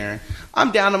person in there.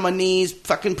 I'm down on my knees,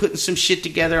 fucking putting some shit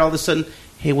together. All of a sudden,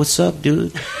 hey, what's up,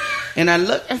 dude? And I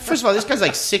look, and first of all, this guy's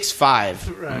like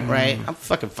 6'5", right? I'm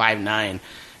fucking 5'9".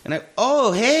 And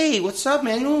oh, hey, what's up,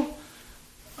 Manuel?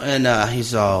 And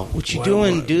he's all, what you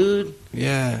doing, dude?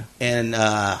 Yeah. And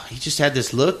he just had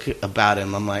this look about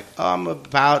him. I'm like, oh, I'm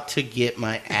about to get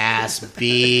my ass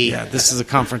beat. Yeah, this is a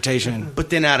confrontation. But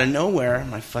then out of nowhere,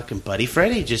 my fucking buddy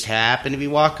Freddie just happened to be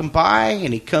walking by,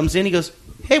 and he comes in, he goes,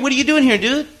 hey, what are you doing here,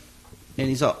 dude? And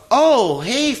he's all, oh,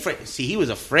 hey, Freddie. See, he was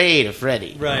afraid of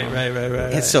Freddie. Right.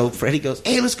 And so Freddie goes,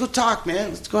 hey, let's go talk,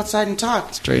 man. Let's go outside and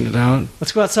talk. Straighten it out.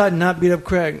 Let's go outside and not beat up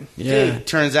Craig. Yeah. Dude,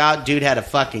 turns out dude had a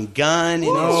fucking gun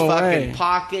in his fucking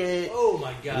pocket. Oh,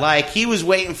 my God. Like, he was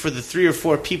waiting for the 3 or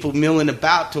 4 people milling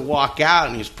about to walk out,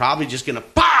 and he was probably just going to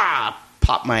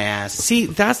pop my ass. See,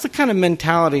 that's the kind of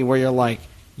mentality where you're like,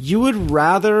 you would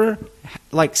rather,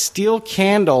 like, steal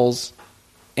candles,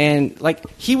 and, like,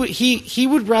 he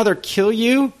would rather kill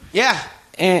you. Yeah.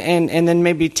 And then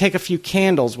maybe take a few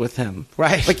candles with him.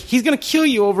 Right. Like, he's going to kill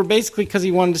you over basically because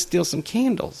he wanted to steal some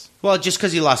candles. Well, just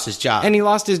because he lost his job. And he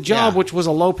lost his job, Yeah. which was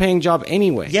a low-paying job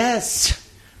anyway. Yes.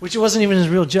 Which wasn't even his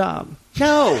real job.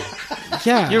 No.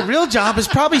 Yeah. Your real job is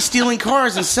probably stealing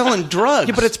cars and selling drugs.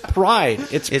 Yeah, but it's pride.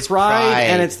 It's pride,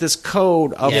 and it's this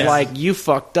code of you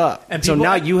fucked up. And so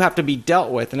now you have to be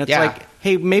dealt with. And it's like,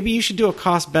 hey, maybe you should do a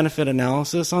cost-benefit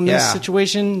analysis on this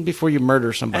situation before you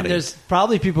murder somebody. And there's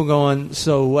probably people going,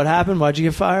 so what happened? Why'd you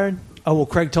get fired? Oh, well,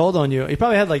 Craig told on you. He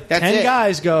probably had 10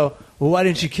 guys go, well, why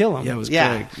didn't you kill him? Yeah, it was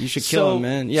Craig. You should kill him,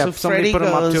 man. Yeah, so somebody put him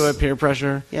up to it, peer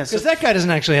pressure. Yeah, because that guy doesn't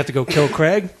actually have to go kill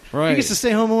Craig. Right. He gets to stay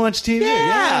home and watch TV.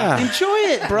 Yeah. Enjoy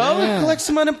it, bro. Yeah. Collect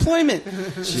some unemployment.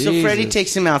 So Freddie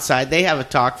takes him outside. They have a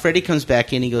talk. Freddie comes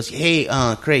back in. He goes, hey,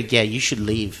 Craig, you should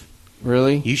leave.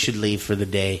 Really? You should leave for the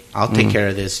day. I'll take care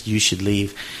of this. You should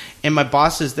leave. And my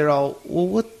bosses, they're all,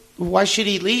 well, why should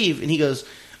he leave? And he goes,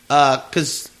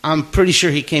 because I'm pretty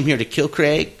sure he came here to kill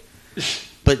Craig.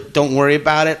 But don't worry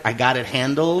about it. I got it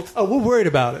handled. Oh, we're worried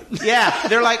about it. Yeah.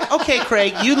 They're like, okay,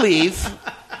 Craig, you leave.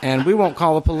 And we won't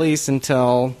call the police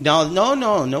until... No.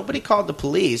 Nobody called the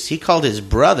police. He called his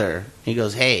brother. He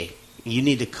goes, hey, you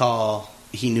need to call...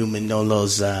 He knew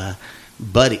Manolo's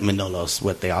buddy. Manolo's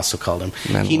what they also called him.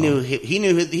 Manolo. He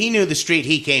knew the street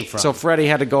he came from. So Freddie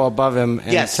had to go above him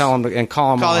and tell him and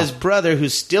call him Call off. his brother,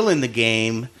 who's still in the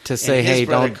game, to say, hey,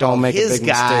 don't make a big mistake. His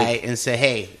guy and say,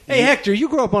 hey, Hector, you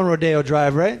grew up on Rodeo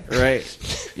Drive, right?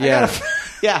 Right. Yeah.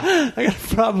 I got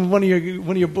a problem with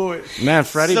one of your boys. Man,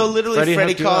 Freddie. So literally,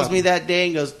 Freddie calls me that day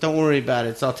and goes, "Don't worry about it.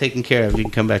 It's all taken care of. You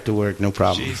can come back to work, no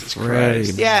problem." Jesus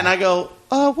Christ. Yeah, and I go,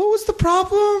 "What was the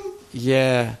problem?"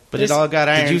 Yeah, but it all got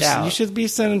ironed out. You should be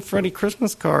sending Freddie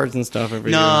Christmas cards and stuff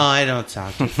every year. No, I don't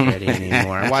talk to Freddie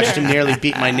anymore. I watched him nearly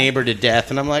beat my neighbor to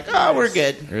death, and I'm like, "Oh, we're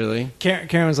good." Really?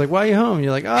 Karen was like, "Why are you home?"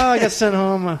 You're like, "Oh, I got sent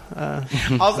home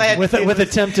with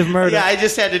attempted murder." Yeah, I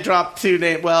just had to drop 2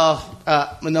 names. Well,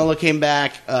 Manolo came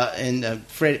back, and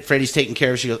Freddie's taking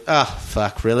care of. She goes, "Oh,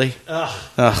 fuck, really?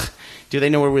 Ugh. Do they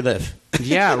know where we live?"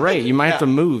 Yeah, right. You might have to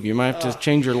move. You might have to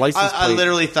change your license plate. I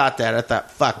literally thought that. I thought,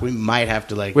 fuck, we might have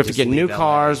to we have to get new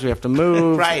cars. We have to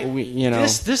move. Right.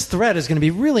 This threat is going to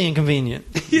be really inconvenient.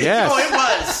 Yes. Oh, it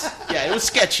was. Yeah, it was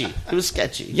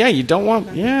sketchy. Yeah, you don't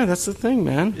want... Yeah, that's the thing,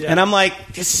 man. Yeah. And I'm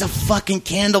like, this is a fucking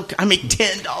candle. I make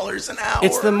 $10 an hour.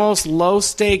 It's the most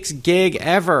low-stakes gig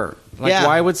ever.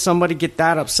 Why would somebody get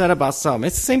that upset about something?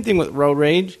 It's the same thing with road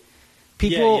rage.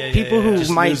 People who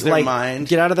just might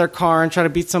get out of their car and try to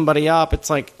beat somebody up. It's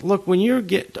like, look, when you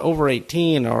get over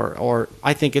 18, or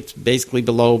I think it's basically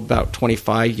below about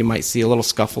 25, you might see a little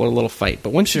scuffle or a little fight.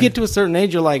 But once you get to a certain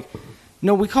age, you're like,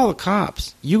 no, we call the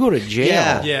cops. You go to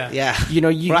jail. Yeah.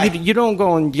 You don't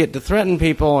go and get to threaten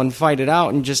people and fight it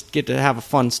out and just get to have a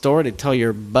fun story to tell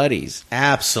your buddies.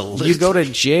 Absolutely. You go to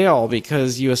jail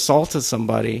because you assaulted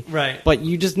somebody. Right. But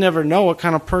you just never know what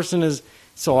kind of person is.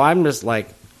 So I'm just like,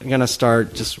 I'm going to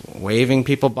start just waving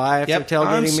people by if they're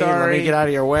tailgating me. Let me get out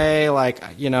of your way.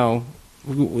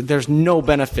 There's no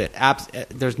benefit.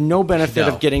 There's no benefit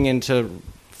of getting into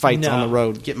fights on the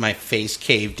road. Get my face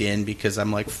caved in because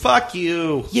I'm like, fuck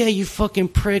you. Yeah, you fucking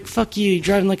prick. Fuck you. You're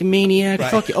driving like a maniac.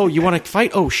 Right. Fuck you. Oh, you want to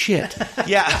fight? Oh, shit.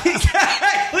 Yeah,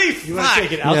 exactly. You want to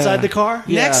take it outside the car?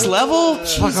 Yeah. Next level?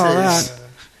 Fuck all that.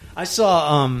 I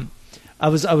saw, I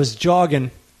was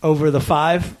jogging over the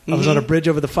 5. Mm-hmm. I was on a bridge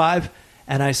over the 5.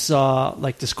 And I saw,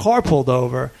 this car pulled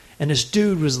over, and this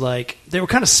dude was they were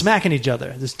kind of smacking each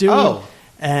other. This dude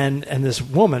and this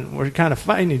woman were kind of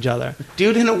fighting each other.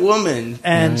 Dude and a woman.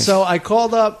 And so I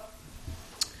called up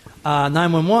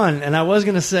 911, and I was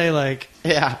going to say,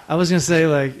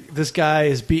 this guy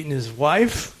is beating his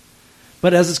wife.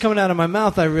 But as it's coming out of my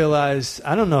mouth, I realized,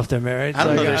 I don't know if they're married. I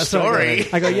don't know their story.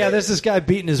 I go, yeah, there's this guy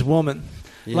beating his woman.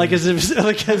 Yeah. As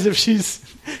if she's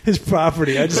his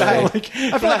property. I just I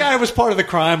feel like I was part of the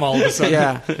crime all of a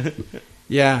sudden.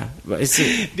 Yeah.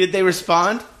 Did they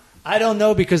respond? I don't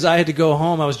know because I had to go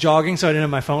home. I was jogging, so I didn't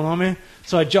have my phone on me.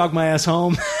 So I jogged my ass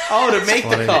home. Oh, to make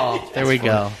the call. There we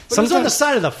go. But it was on the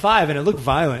side of the 5, and it looked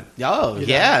violent. Oh,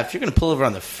 yeah. If you're going to pull over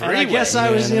on the freeway. And I guess I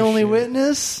was the only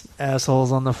witness.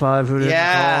 Assholes on the 5 who didn't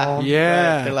call.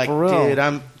 Yeah. Right. They're like,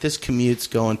 dude, this commute's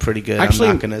going pretty good. I'm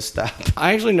not going to stop.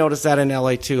 I actually noticed that in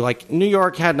L.A. too. New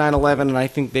York had 9/11, and I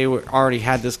think they already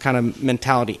had this kind of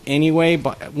mentality anyway.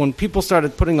 But when people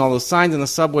started putting all those signs in the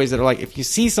subways that are like, if you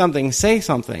see something, say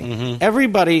something.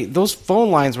 Everybody, those phone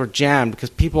lines were jammed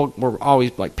because people were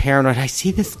always paranoid. I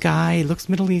see this guy. He looks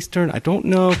Middle Eastern. I don't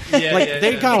know.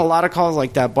 They got a lot of calls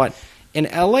like that. But in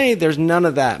L.A., there's none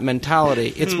of that mentality.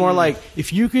 It's more like,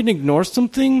 if you can ignore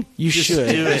something, you should.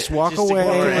 Just walk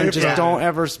away and just don't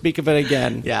ever speak of it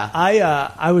again. Yeah.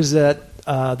 I was at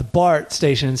the BART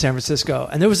station in San Francisco,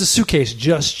 and there was a suitcase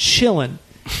just chilling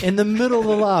in the middle of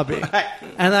the lobby. Right.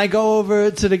 And I go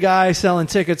over to the guy selling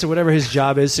tickets or whatever his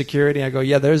job is, security. I go,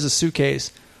 yeah, there's a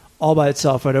suitcase. all by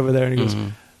itself right over there, and he goes,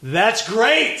 "That's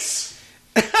great."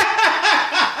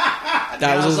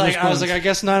 I was like, I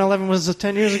guess 9/11 was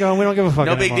 10 years ago, and we don't give a fuck.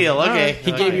 No big deal. Okay,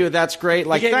 he gave you a "that's great."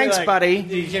 Like, thanks, buddy.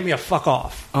 He gave me a fuck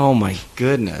off. Oh my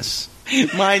goodness.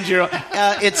 Mind your,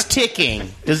 it's ticking.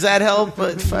 Does that help?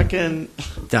 But fucking,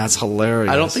 that's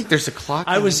hilarious. I don't think there's a clock.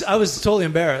 I was totally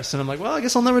embarrassed, and I'm like, well, I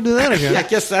guess I'll never do that again. I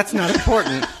guess that's not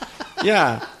important.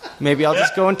 Yeah. Maybe I'll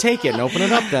just go and take it and open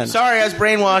it up then. Sorry, I was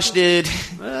brainwashed, dude.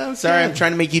 Okay. Sorry, I'm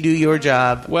trying to make you do your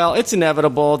job. Well, it's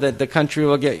inevitable that the country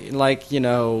will get, like,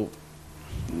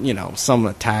 some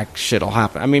attack shit will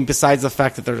happen. I mean, besides the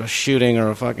fact that there's a shooting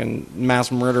or a fucking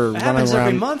mass murder running around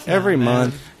every month. Every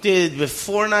month. Dude,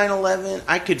 before 9/11,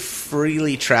 I could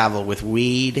freely travel with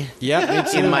weed. Yeah,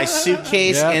 in my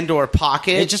suitcase and/or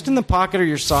pocket. Yeah, just in the pocket of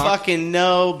your sock. Fucking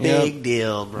no big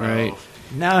deal, bro. Right.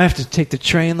 Now I have to take the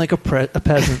train like a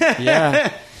peasant.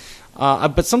 Yeah.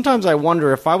 But sometimes I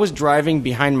wonder if I was driving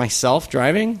behind myself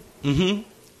driving. Mm-hmm.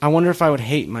 I wonder if I would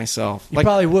hate myself. You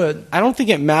probably would. I don't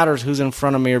think it matters who's in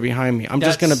front of me or behind me. I'm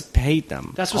just going to hate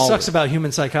them. That's what sucks about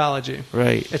human psychology.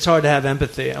 Right. It's hard to have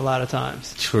empathy a lot of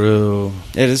times. True.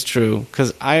 It is true.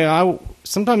 Because I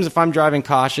sometimes if I'm driving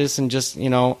cautious and just, I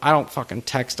don't fucking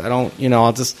text. I don't,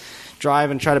 I'll just drive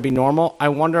and try to be normal. I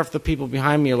wonder if the people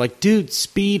behind me are like, dude,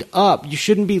 speed up. You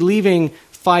shouldn't be leaving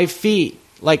 5 feet.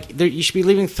 Like, you should be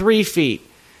leaving 3 feet.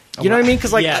 You know what I mean?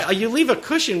 Because you leave a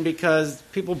cushion because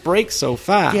people brake so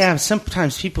fast. Yeah,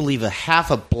 sometimes people leave a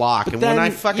half a block, and when I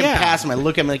fucking pass them, I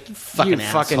look at them like, you fucking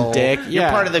asshole. Dick. You're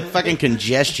part of the fucking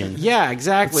congestion. Yeah,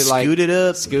 exactly. Scoot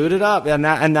it up,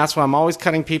 and that's why I'm always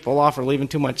cutting people off or leaving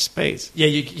too much space. Yeah,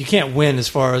 you can't win as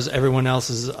far as everyone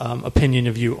else's opinion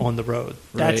of you on the road.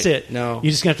 That's it. No,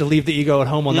 you just have to leave the ego at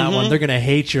home on that one. They're gonna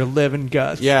hate your living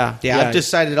guts. Yeah. I've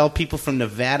decided all people from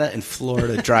Nevada and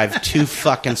Florida drive too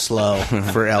fucking slow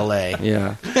for LA.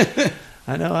 Yeah.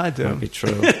 I know I do. That'd be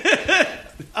true.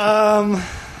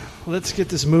 Let's get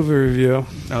this movie review.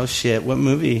 Oh shit, what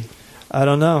movie? I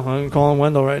don't know. I'm calling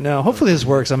Wendell right now. Hopefully this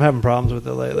works. I'm having problems with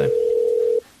it lately.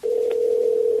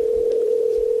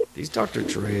 These Dr.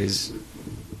 Dre's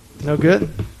no good?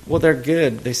 Well, they're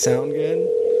good. They sound good,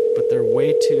 but they're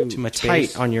way too much tight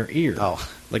bass on your ear. Oh.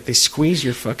 Like they squeeze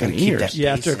your fucking ears.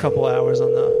 Yeah, after a couple hours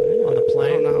on the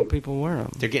plane. I don't know how people wear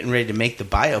them. They're getting ready to make the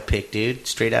biopic, dude.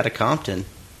 Straight out of Compton.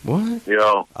 What?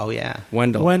 Yo. Oh, yeah.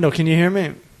 Wendell, can you hear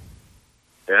me?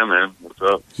 Yeah, man. What's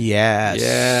up? Yes.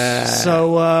 Yeah.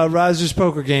 So, Roger's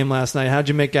poker game last night. How'd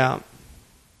you make out?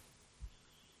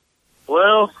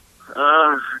 Well,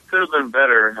 it could have been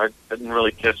better. I didn't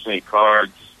really catch any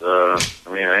cards. I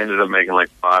ended up making like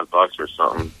 $5 or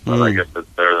something. But I guess it's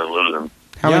better than losing.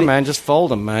 Man, just fold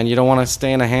them, man. You don't want to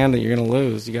stay in a hand that you're going to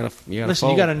lose. You got to Listen,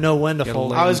 fold. you got to know when to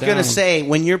fold. I was going to say,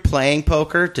 when you're playing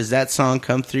poker, does that song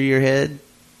come through your head?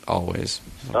 Always.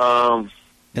 Not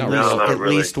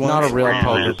really. Least once. Not a real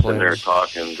poker just sitting player. there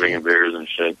talking, drinking beers and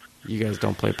shit. You guys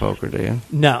don't play poker, do you?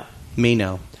 No. Me,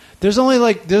 no. There's only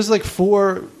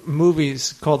 4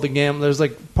 movies called The Gambler. There's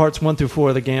like parts 1 through 4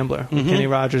 of The Gambler with Kenny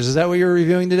Rogers. Is that what you're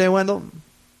reviewing today, Wendell?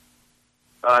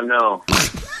 No.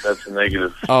 That's a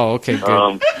negative. Oh, okay,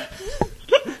 good.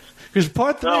 Because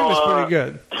part 3 was pretty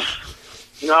good.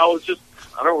 No,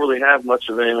 I don't really have much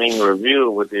of anything to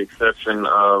review with the exception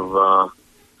of,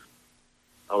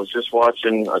 I was just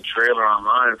watching a trailer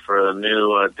online for a new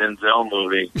Denzel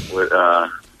movie with,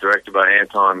 directed by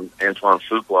Antoine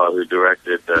Fuqua, who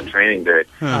directed Training Day.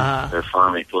 They're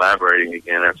finally collaborating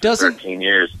again after 13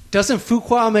 years. Doesn't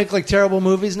Fuqua make like terrible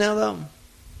movies now, though?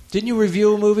 Didn't you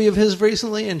review a movie of his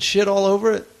recently and shit all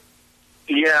over it?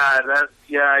 Yeah,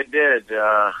 I did.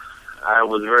 I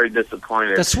was very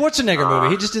disappointed. The Schwarzenegger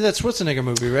movie. He just did that Schwarzenegger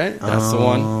movie, right? That's the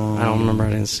one. I don't remember. I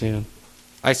didn't see it.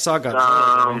 I saw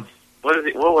Godzilla. What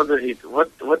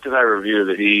did I review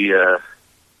that he?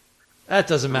 That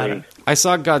doesn't matter. I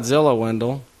saw Godzilla,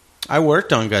 Wendell. I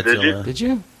worked on Godzilla. Did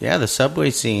you? Yeah, the subway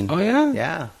scene. Oh, yeah?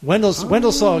 Yeah. Wendell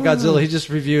saw Godzilla. He just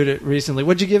reviewed it recently.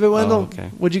 What'd you give it, Wendell? Oh, okay.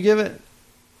 What'd you give it?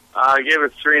 I gave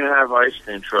it 3.5 ice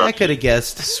cream trucks. I could have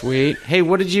guessed. Sweet. Hey,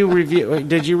 what did you review?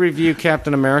 Did you review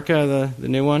Captain America, the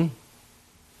new one?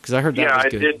 Because I heard that was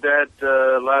good. Yeah, I did that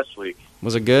last week.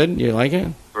 Was it good? You like it?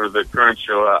 For the current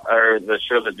show, or the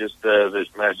show that this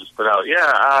Matt just put out. Yeah,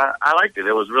 I liked it.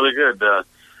 It was really good.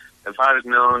 If I'd have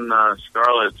known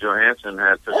Scarlett Johansson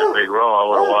had such a big role, I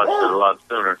would have watched it a lot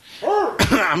sooner.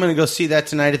 I'm going to go see that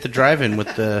tonight at the drive-in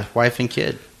with the wife and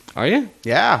kid. Are you?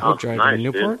 Yeah. What drive-in in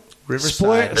Newport? Dude.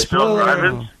 Riverside.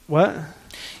 Spoiler. What?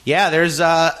 Yeah, there's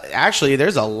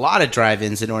a lot of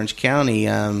drive-ins in Orange County.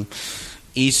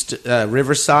 East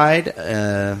Riverside,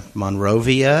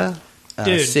 Monrovia.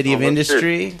 City of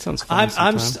Industry. Sounds fun.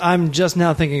 I'm just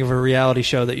now thinking of a reality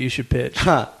show that you should pitch.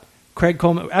 Craig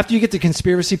Coleman. After you get the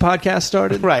conspiracy podcast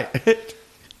started, right?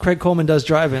 Craig Coleman does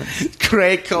drive-ins.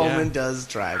 Craig Coleman does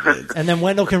drive-ins. And then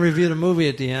Wendell can review the movie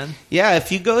at the end. Yeah,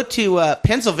 if you go to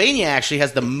Pennsylvania, actually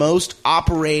has the most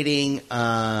operating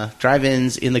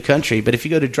drive-ins in the country. But if you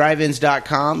go to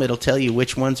driveins.com, it'll tell you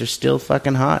which ones are still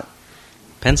fucking hot.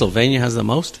 Pennsylvania has the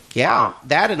most? Yeah,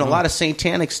 that and a lot of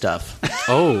satanic stuff.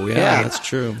 Oh, yeah, that's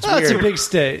true. That's a big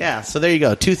state. Yeah, so there you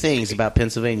go. Two things about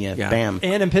Pennsylvania. Yeah. Bam.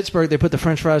 And in Pittsburgh, they put the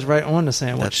French fries right on the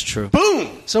sandwich. That's true.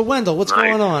 Boom! So, Wendell, what's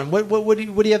going on? What do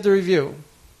you have to review?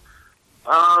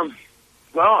 Well,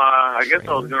 I guess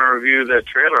I was going to review that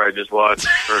trailer I just watched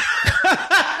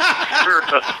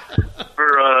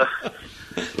for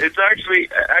it's actually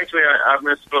I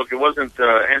misspoke. It wasn't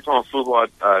Antoine Fuqua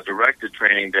directed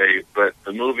Training Day, but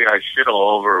the movie I shit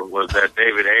all over was that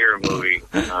David Ayer movie,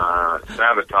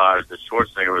 Sabotage. The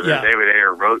Schwarzenegger was that David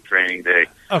Ayer wrote Training Day.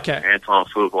 Okay. Antoine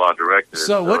Fuqua directed it.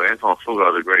 So Antoine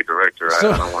Fuqua is a great director. I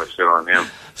don't want to shit on him.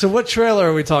 So what trailer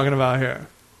are we talking about here?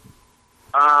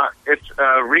 It's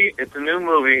a new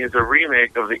movie. It's a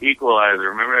remake of The Equalizer.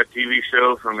 Remember that TV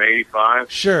show from '85?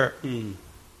 Sure.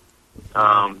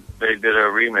 They did a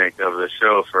remake of the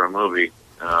show for a movie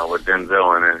with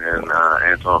Denzel in it, and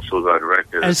Antoine Fuqua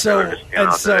directed. And so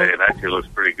it actually looks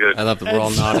pretty good. I love that we're all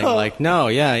nodding like, no,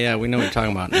 yeah, we know what you're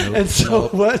talking about. Nope. And so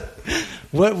what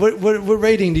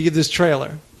rating do you give this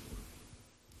trailer?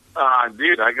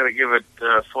 Dude, I got to give it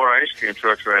 4 ice cream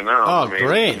trucks right now. Oh,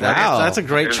 great! That's a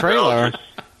great trailer.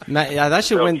 That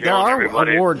should win. There are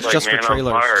awards just for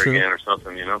trailers. True. Again or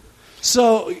something, you know.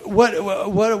 So,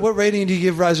 what rating do you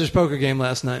give Riser's poker game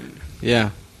last night?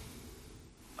 Yeah.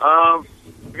 I'm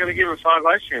gonna give it 5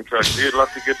 ice cream trucks, dude.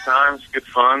 Lots of good times, good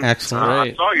fun. Excellent.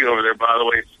 I saw you over there, by the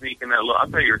way, sneaking that. I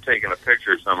thought you were taking a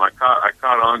picture or something. I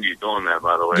caught on you doing that,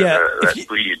 by the way. Yeah, that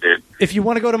tweet you did. If you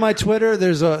want to go to my Twitter,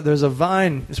 there's a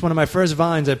Vine. It's one of my first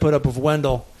Vines I put up of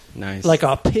Wendell. Nice. Like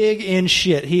a pig in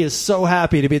shit. He is so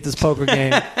happy to be at this poker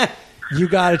game. You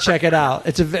got to check it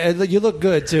out. You look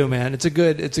good too, man. It's a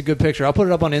good picture. I'll put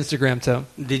it up on Instagram too.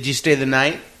 Did you stay the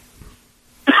night?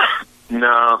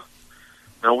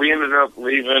 No, we ended up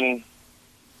leaving.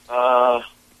 When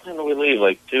did we leave?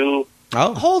 Like 2.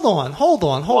 Oh, hold on.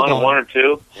 1 or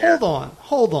 2.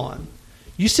 Hold on.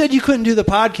 You said you couldn't do the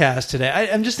podcast today.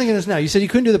 I'm just thinking this now. You said you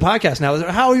couldn't do the podcast now.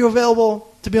 How are you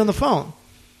available to be on the phone?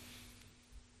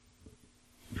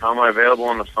 How am I available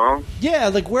on the phone? Yeah,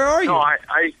 like where are you? No,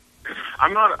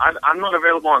 I'm not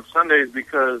available on Sundays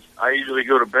because I usually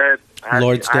go to bed. I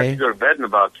have to go to bed in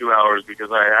about 2 hours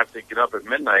because I have to get up at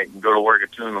midnight and go to work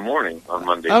at 2 in the morning on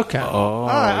Monday. Okay. Oh, all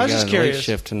right. I was just curious. Late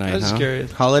shift tonight, I was just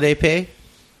curious. Holiday pay?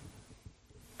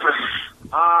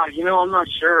 I'm not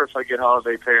sure if I get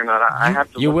holiday pay or not. I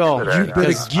have to. You will. You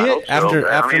better get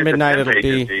after midnight. It'll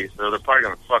be. So they're probably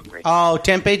gonna fuck me. Oh,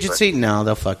 temp agency? No,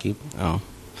 they'll fuck you. Oh.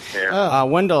 Yeah.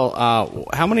 Wendell,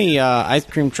 how many ice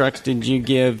cream trucks did you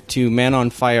give to Man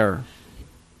on Fire?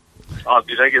 Oh,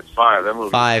 dude, I get 5. That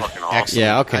movie 5. was fucking awesome.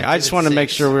 Yeah, okay. I just wanted to make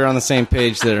sure we were on the same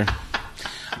page there.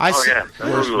 That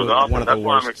movie was awesome. That's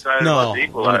why I'm excited about The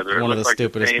Equalizer. One of the like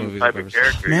stupidest the same movies type I've of ever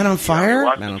character. Man on Fire?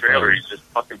 Watch the trailer. He's just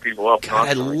fucking people up. God,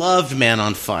 I loved Man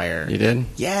on Fire. You did?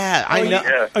 Yeah, I know.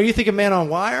 Yeah. Are you thinking Man on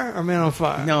Wire or Man on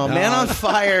Fire? No, Man on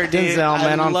Fire, dude. Denzel,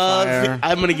 Man on Fire.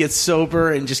 I'm going to get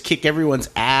sober and just kick everyone's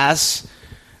ass.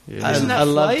 I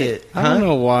loved it. I don't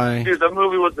know why. Dude, that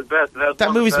movie was the best.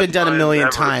 That movie's been done a million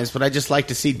times, but I just like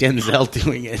to see Denzel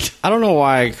doing it. I don't know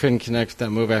why I couldn't connect with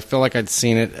that movie. I feel like I'd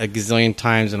seen it a gazillion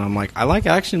times, and I'm like, I like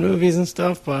action movies and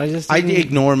stuff, but I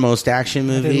ignore most action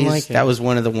movies. Like that was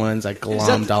one of the ones I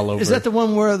glommed all over. Is that the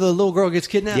one where the little girl gets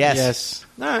kidnapped? Yes.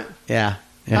 All right. Yeah.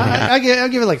 I'll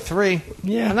give it like 3.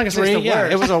 Yeah, I'm not gonna say it's the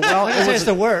worst. It was it's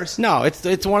the worst. No,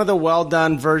 it's one of the well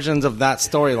done versions of that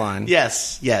storyline.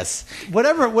 Yes.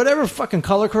 Whatever fucking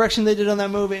color correction they did on that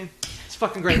movie, it's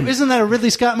fucking great. Isn't that a Ridley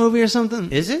Scott movie or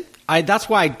something? Is it? That's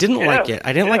why I didn't like it.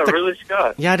 I didn't like the Ridley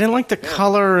Scott. Yeah, I didn't like the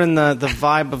color and the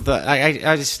vibe of the.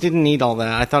 I just didn't need all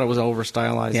that. I thought it was over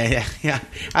stylized. Yeah.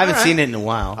 I haven't seen it in a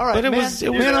while. All right, but it was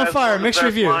Man on Fire. Mixed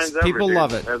reviews. People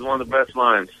love it. That's one of the best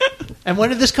lines. And when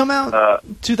did this come out?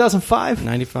 2005.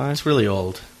 95. It's really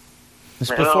old.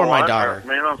 It's before my daughter.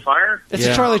 Man on Fire. It's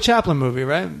a Charlie Chaplin movie,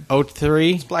 right?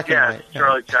 03. It's black and white.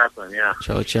 Charlie Chaplin. Yeah.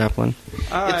 Charlie Chaplin.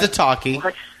 It's a talkie.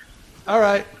 What? All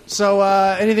right. So,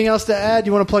 anything else to add?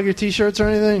 You want to plug your T-shirts or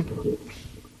anything?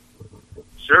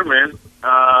 Sure, man.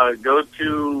 Go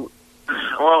to.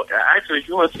 Well, actually, if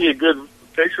you want to see a good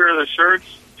picture of the shirts,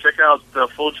 check out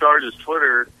Full Charge's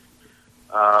Twitter.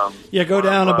 Go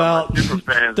down about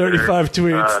 35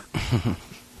 tweets.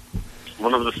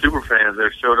 one of the super fans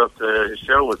there showed up to his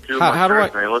show with two of my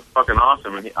shirts, and he looked fucking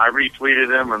awesome. And I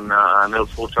retweeted him, and I know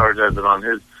Full Charge has it on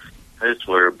his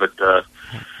Twitter. But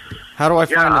how do I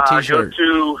find the T-shirt?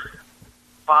 Go to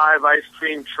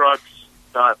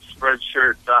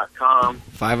 5icecreamtrucks.spreadshirt.com.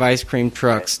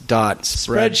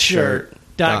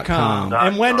 5icecreamtrucks.spreadshirt.com.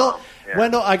 And Wendell,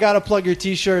 I gotta plug your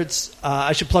T-shirts.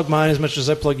 I should plug mine as much as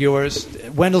I plug yours.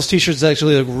 Wendell's T-shirts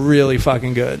actually look really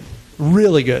fucking good,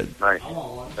 really good. Nice,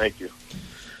 thank you.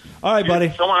 All right,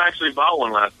 buddy. Someone actually bought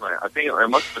one last night. I think it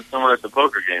must have been someone at the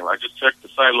poker game. I just checked the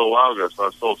site a little while ago, so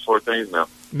I've sold 4 things now.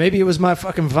 Maybe it was my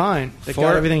fucking Vine that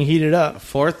got everything heated up.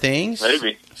 4 things?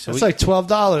 Maybe. So it's like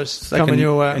 $12 coming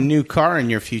your way. A new car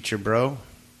in your future, bro.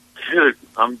 Dude,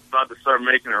 I'm about to start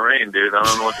making it rain, dude. I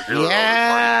don't know what to do.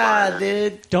 Yeah,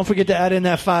 dude. Don't forget to add in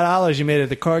that $5 you made at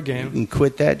the card game. You can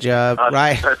quit that job.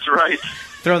 Right. That's right.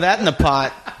 Throw that in the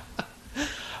pot.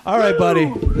 All right, buddy.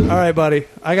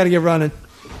 I got to get running.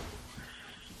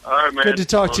 All right, man. Good to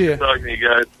talk to you. Good talking to you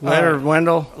guys. Later,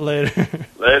 Wendell. Later.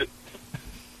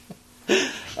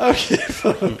 Okay,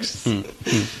 folks.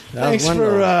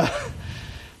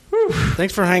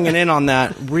 Thanks for hanging in on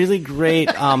that really great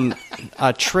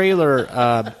trailer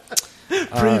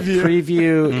preview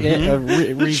review.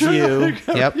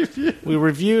 Yep. We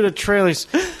reviewed a trailer.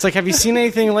 It's like, have you seen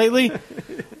anything lately?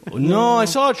 No, I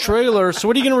saw a trailer. So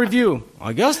what are you going to review?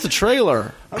 I guess the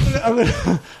trailer. I'm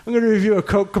going to review a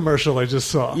Coke commercial I just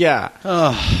saw. Yeah.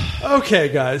 Okay,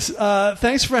 guys.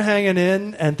 Thanks for hanging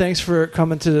in, and thanks for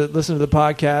coming to listen to the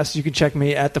podcast. You can check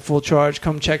me at The Full Charge.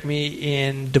 Come check me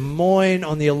in Des Moines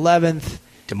on the 11th.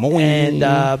 Des Moines.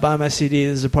 And buy my CD.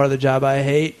 This is a part of the job I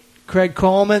hate. Craig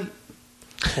Coleman.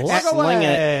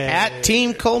 At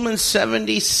Team Coleman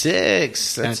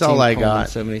 76. That's all I got.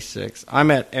 76.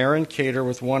 I'm at Aron Kader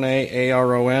with 1A,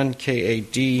 Aron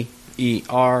Kader.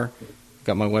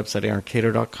 Got my website,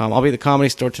 AronKader.com. I'll be at the Comedy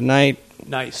Store tonight.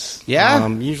 Nice. Yeah?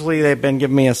 Usually they've been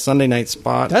giving me a Sunday night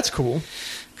spot. That's cool.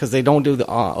 Because they don't do the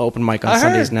open mic on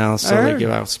Sundays now, so they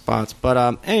give out spots.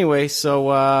 But anyway,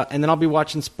 so and then I'll be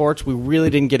watching sports. We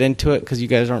really didn't get into it because you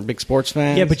guys aren't big sports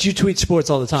fans. Yeah, but you tweet sports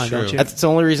all the time, don't you? That's the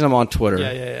only reason I'm on Twitter.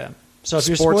 Yeah. So if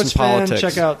you're a sports fan,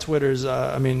 check out Twitter's.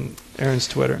 Aaron's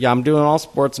Twitter. Yeah, I'm doing all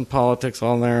sports and politics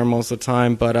on there most of the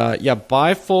time. But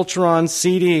buy Fultron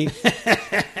CD.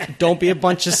 Don't be a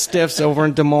bunch of stiffs over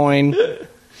in Des Moines.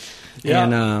 Yeah,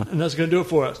 and that's gonna do it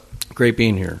for us. Great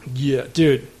being here. Yeah,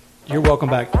 dude. You're welcome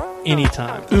back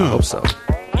anytime. I hope so.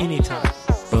 Anytime.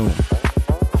 Boom.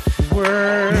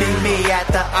 Meet me at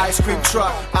the ice cream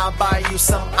truck. I'll buy you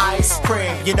some ice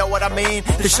cream. You know what I mean?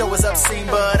 The show is obscene,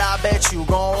 but I bet you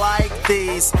gon' like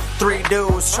these 3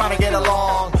 dudes trying to get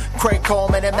along. Craig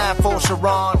Coleman and Matt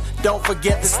Fulcheron. Don't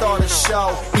forget to start the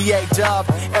show. EA Dub,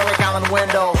 Eric Allen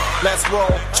Wendell. Let's roll,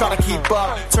 trying to keep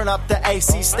up. Turn up the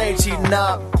AC stage, heating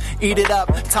up. Eat it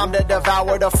up, time to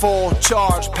devour the Full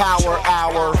Charge Power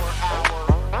Hour.